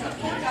about is the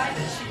poor guy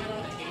that she wrote.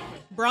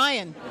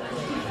 Brian.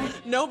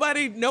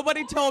 Nobody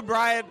told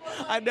Brian.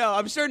 I know.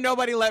 I'm sure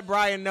nobody let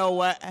Brian know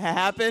what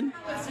happened.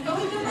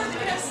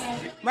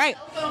 Right.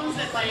 Phones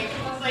that like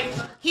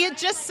He had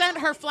just sent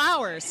her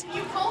flowers.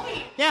 you told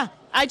me. Yeah.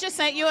 I just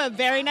sent you a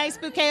very nice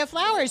bouquet of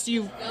flowers.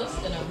 You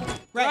Ghosted him.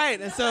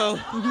 Right. And so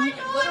so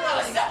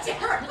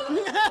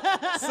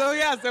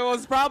it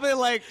was probably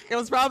like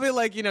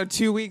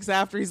 2 weeks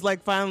after he's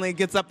like finally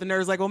gets up the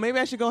nerves like, well, maybe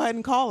I should go ahead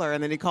and call her.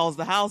 And then he calls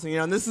the house and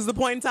and this is the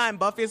point in time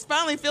Buffy is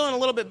finally feeling a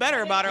little bit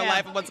better about her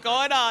life and what's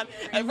going on.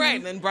 And right,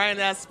 and then Brian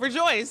asks for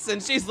Joyce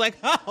and she's like,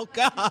 oh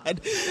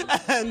God.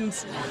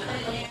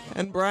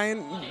 And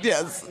Brian,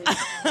 yes.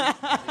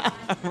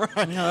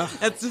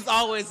 It's just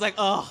always like,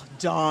 oh,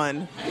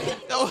 Dawn.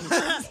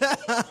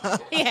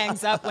 He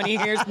hangs up when he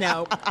hears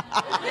no.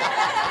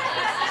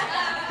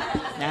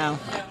 No.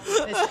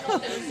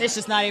 It's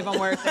just not even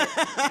worth it.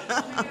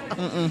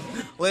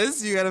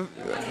 Liz, you gotta.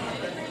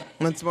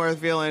 What's more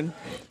feeling?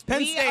 Penn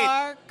We State.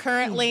 are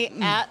currently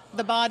at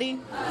the body.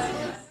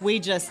 We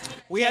had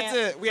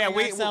to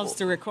bring ourselves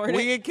to record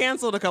We it. get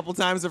canceled a couple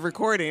times of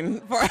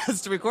recording for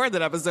us to record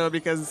that episode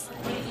because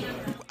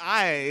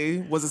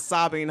I was a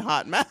sobbing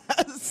hot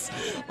mess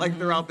like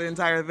throughout the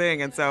entire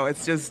thing, and so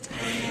it's just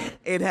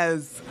it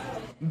has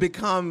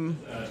become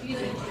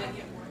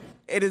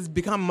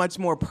much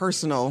more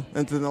personal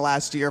into the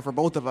last year for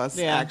both of us.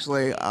 Yeah.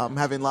 Actually,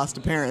 having lost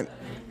a parent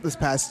this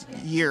past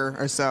year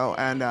or so,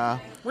 and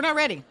We're not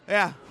ready.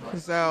 yeah,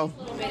 so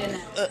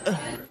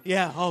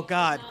yeah. Oh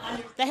God.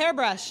 The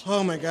hairbrush.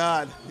 Oh my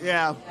God.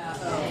 Yeah.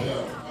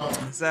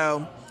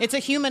 So It's a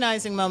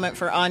humanizing moment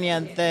for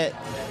Anya that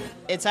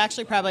it's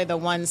actually probably the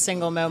one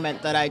single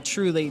moment that I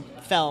truly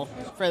fell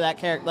for that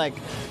character. Like,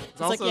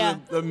 it's also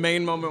the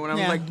main moment when I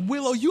was like,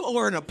 Willow, you owe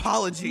her an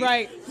apology.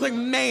 Right. It's like,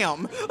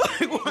 ma'am,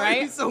 like, why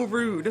are you so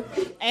rude?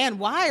 And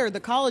why are the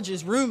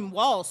college's room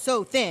walls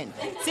so thin?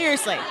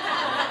 Seriously.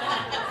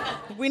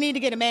 We need to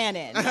get a man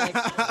in. Like,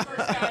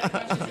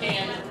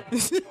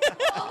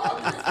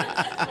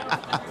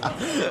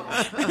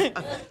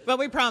 but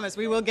we promise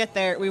we will get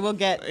there. We will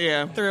get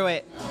through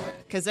it.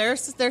 Because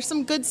there's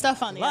some good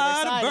stuff on the other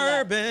side. A lot of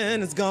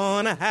bourbon is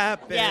gonna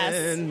happen.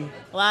 Yes.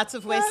 Lots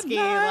of whiskey,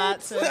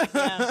 lots of And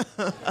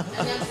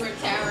that's where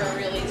Tara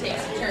really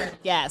takes a turn.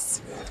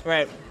 Yes.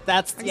 Right.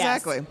 That's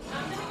exactly.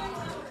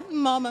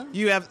 Mama.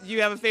 You have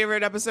a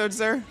favorite episode,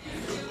 sir?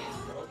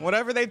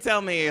 Whatever they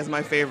tell me is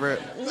my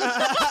favorite.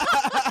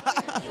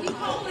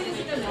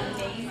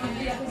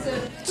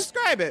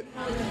 Describe it.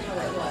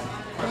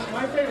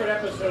 My favorite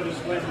episode is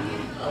when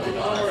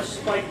our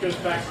Spike goes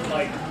back to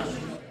like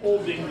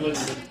old England.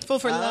 Full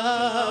for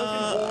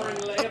love.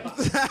 Boring labour.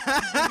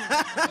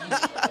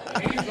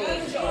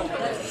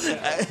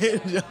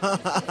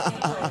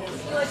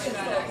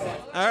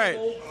 All right.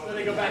 Then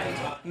they go back and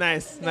talk.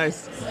 Nice.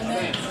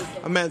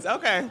 Immense.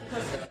 Okay.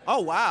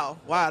 Oh, wow.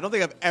 I don't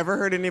think I've ever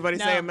heard anybody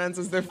say immense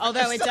as their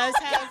Although it does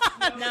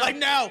have...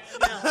 No.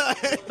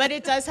 But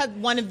it does have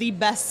one of the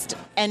best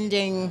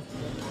ending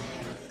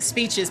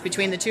speeches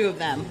between the two of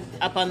them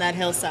up on that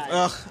hillside.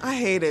 Ugh, I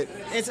hate it.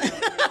 It's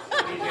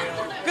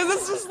Because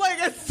it's just like,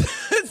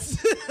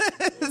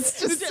 it's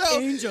just so,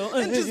 Angel.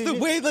 and just the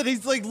way that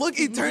he's like, look,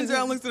 he turns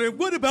around and looks at her,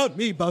 what about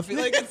me, Buffy?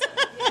 Like, it's,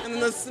 and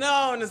then the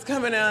snow, and it's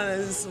coming down,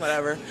 and it's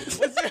whatever. I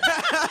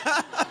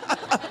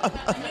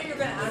knew you were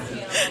going to ask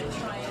me, and I'm going to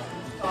try and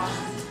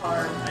toss this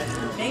card.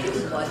 Maybe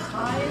blood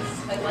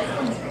ties. I like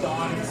when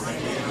Dawn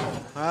finds out.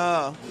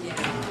 Oh. Yeah,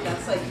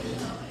 that's like,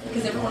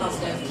 because everyone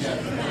else knows each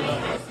other.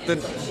 And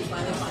it's like she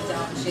finally finds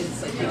out, and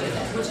she's like,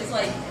 which is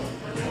like,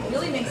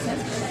 really makes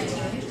sense because she's a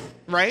teenager.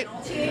 Right?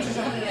 All teenagers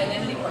are having an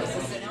identity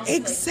crisis, so now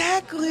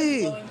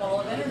Exactly. glowing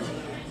ball of energy.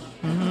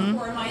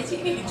 Or am I a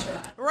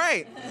teenager?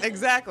 Right,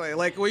 exactly.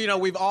 Like, well, you know,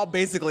 we've all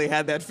basically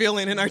had that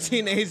feeling in our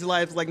teenage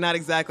lives, like not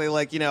exactly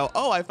like, you know,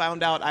 oh, I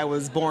found out I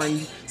was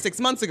born 6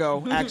 months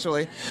ago,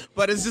 actually.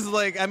 But it's just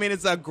like, I mean,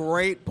 it's a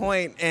great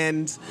point.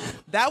 And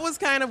that was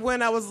kind of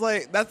when I was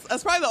like, that's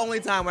probably the only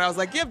time when I was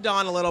like, give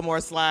Dawn a little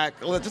more slack.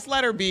 Just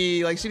let her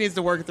be. Like, she needs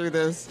to work through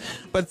this.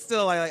 But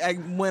still, I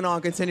went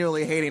on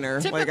continually hating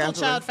her. typical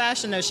child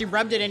fashion, though. She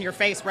rubbed it in your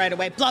face right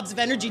away. Blobs of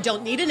energy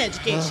don't need an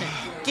education.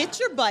 Get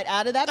your butt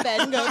out of that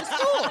bed and go to school.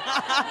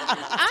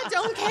 I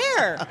don't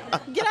care.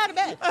 Get out of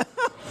bed.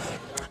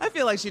 I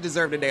feel like she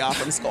deserved a day off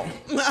from school.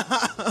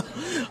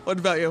 What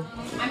about you?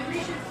 I'm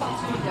pretty sure Fall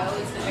to Go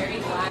is the very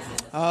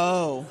last.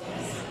 Oh.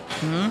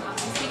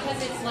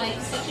 Because it's like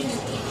such an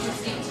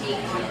interesting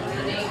take on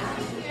everything,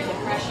 the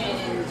depression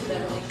and the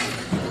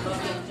relationship between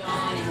Buffy and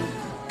John, and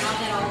how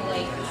that all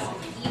like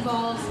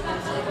evolves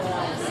and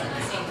evolves at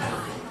the same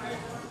time.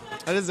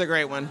 That is a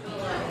great one.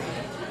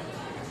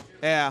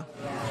 Yeah.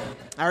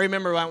 I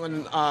remember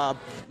when live,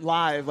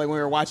 like when we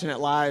were watching it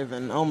live,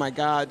 and oh my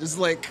God, just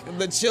like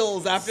the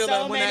chills after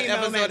So when that many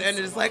episode moments.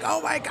 ended. It's like,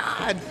 oh my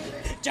God.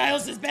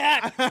 Giles is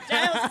back.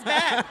 Giles is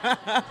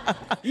back.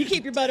 You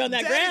keep your butt on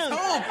that ground.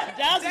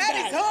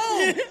 Daddy's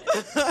home.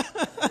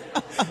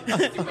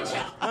 Giles is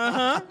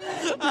back.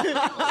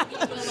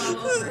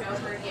 Over and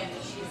over again,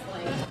 and she's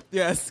like,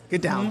 Yes,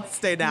 get down.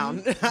 Stay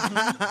down.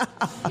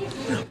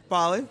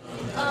 Polly?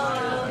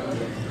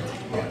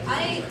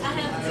 I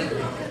have two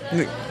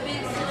big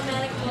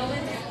cinematic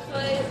moments,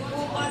 but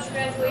we'll watch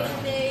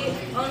Graduation Day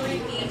on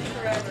repeat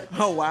forever.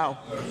 Oh, wow.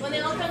 When they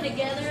all come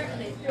together and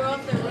they throw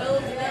off their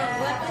robes without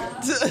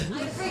weapons, I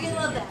freaking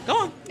love that. Go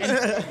on.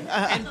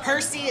 And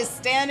Percy is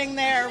standing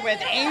there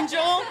with Angel,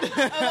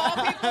 of all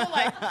people,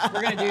 like,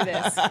 we're going to do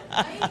this.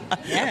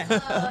 Yeah.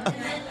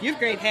 You have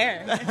great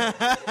hair. And episode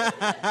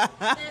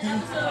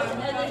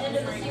at the end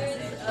of the series,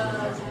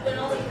 when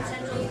all the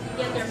potentials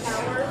get their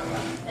power,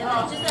 and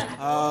then just that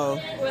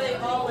moment where they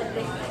all like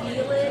they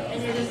feel it,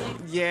 and you're just like,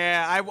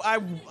 Yeah,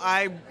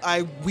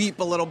 I weep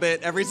a little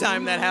bit every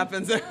time that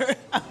happens.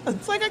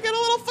 It's like I get a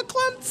little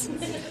verklempt.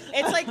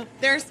 It's like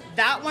there's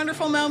that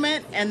wonderful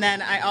moment, and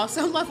then I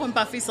also love when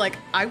Buffy's like,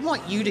 I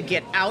want you to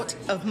get out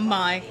of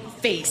my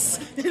face.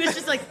 And it's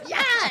just like,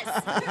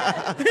 yes!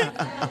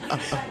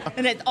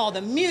 And all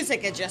the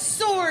music, it just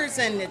soars,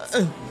 and it's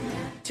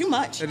too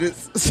much. It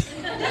is.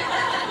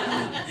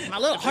 My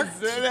little heart.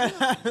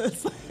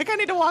 It's like I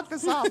need to walk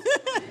this off.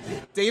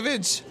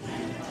 David.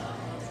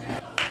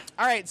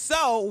 All right,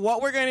 so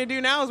what we're going to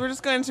do now is we're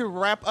just going to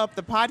wrap up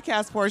the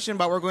podcast portion,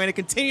 but we're going to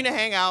continue to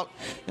hang out,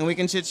 and we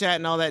can chit-chat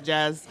and all that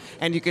jazz,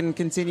 and you can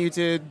continue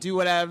to do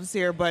whatevs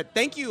here. But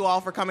thank you all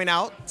for coming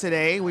out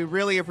today. We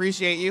really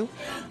appreciate you.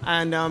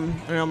 And, I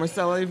don't know,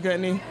 Marcella, you've got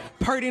any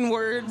parting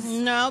words?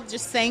 No,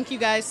 just thank you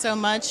guys so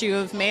much. You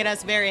have made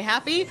us very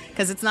happy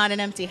because it's not an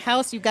empty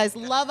house. You guys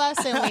love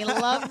us, and we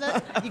love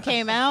that you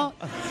came out.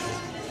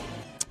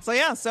 So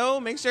yeah,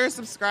 so make sure to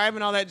subscribe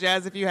and all that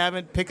jazz if you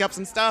haven't. Pick up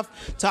some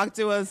stuff, talk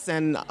to us,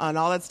 and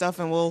all that stuff.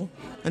 And we'll,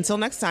 until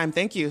next time,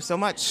 thank you so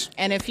much.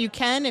 And if you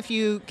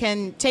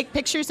can take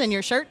pictures in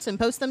your shirts and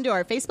post them to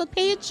our Facebook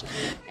page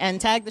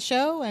and tag the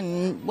show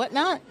and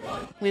whatnot,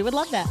 we would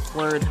love that.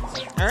 Word.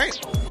 All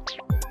right.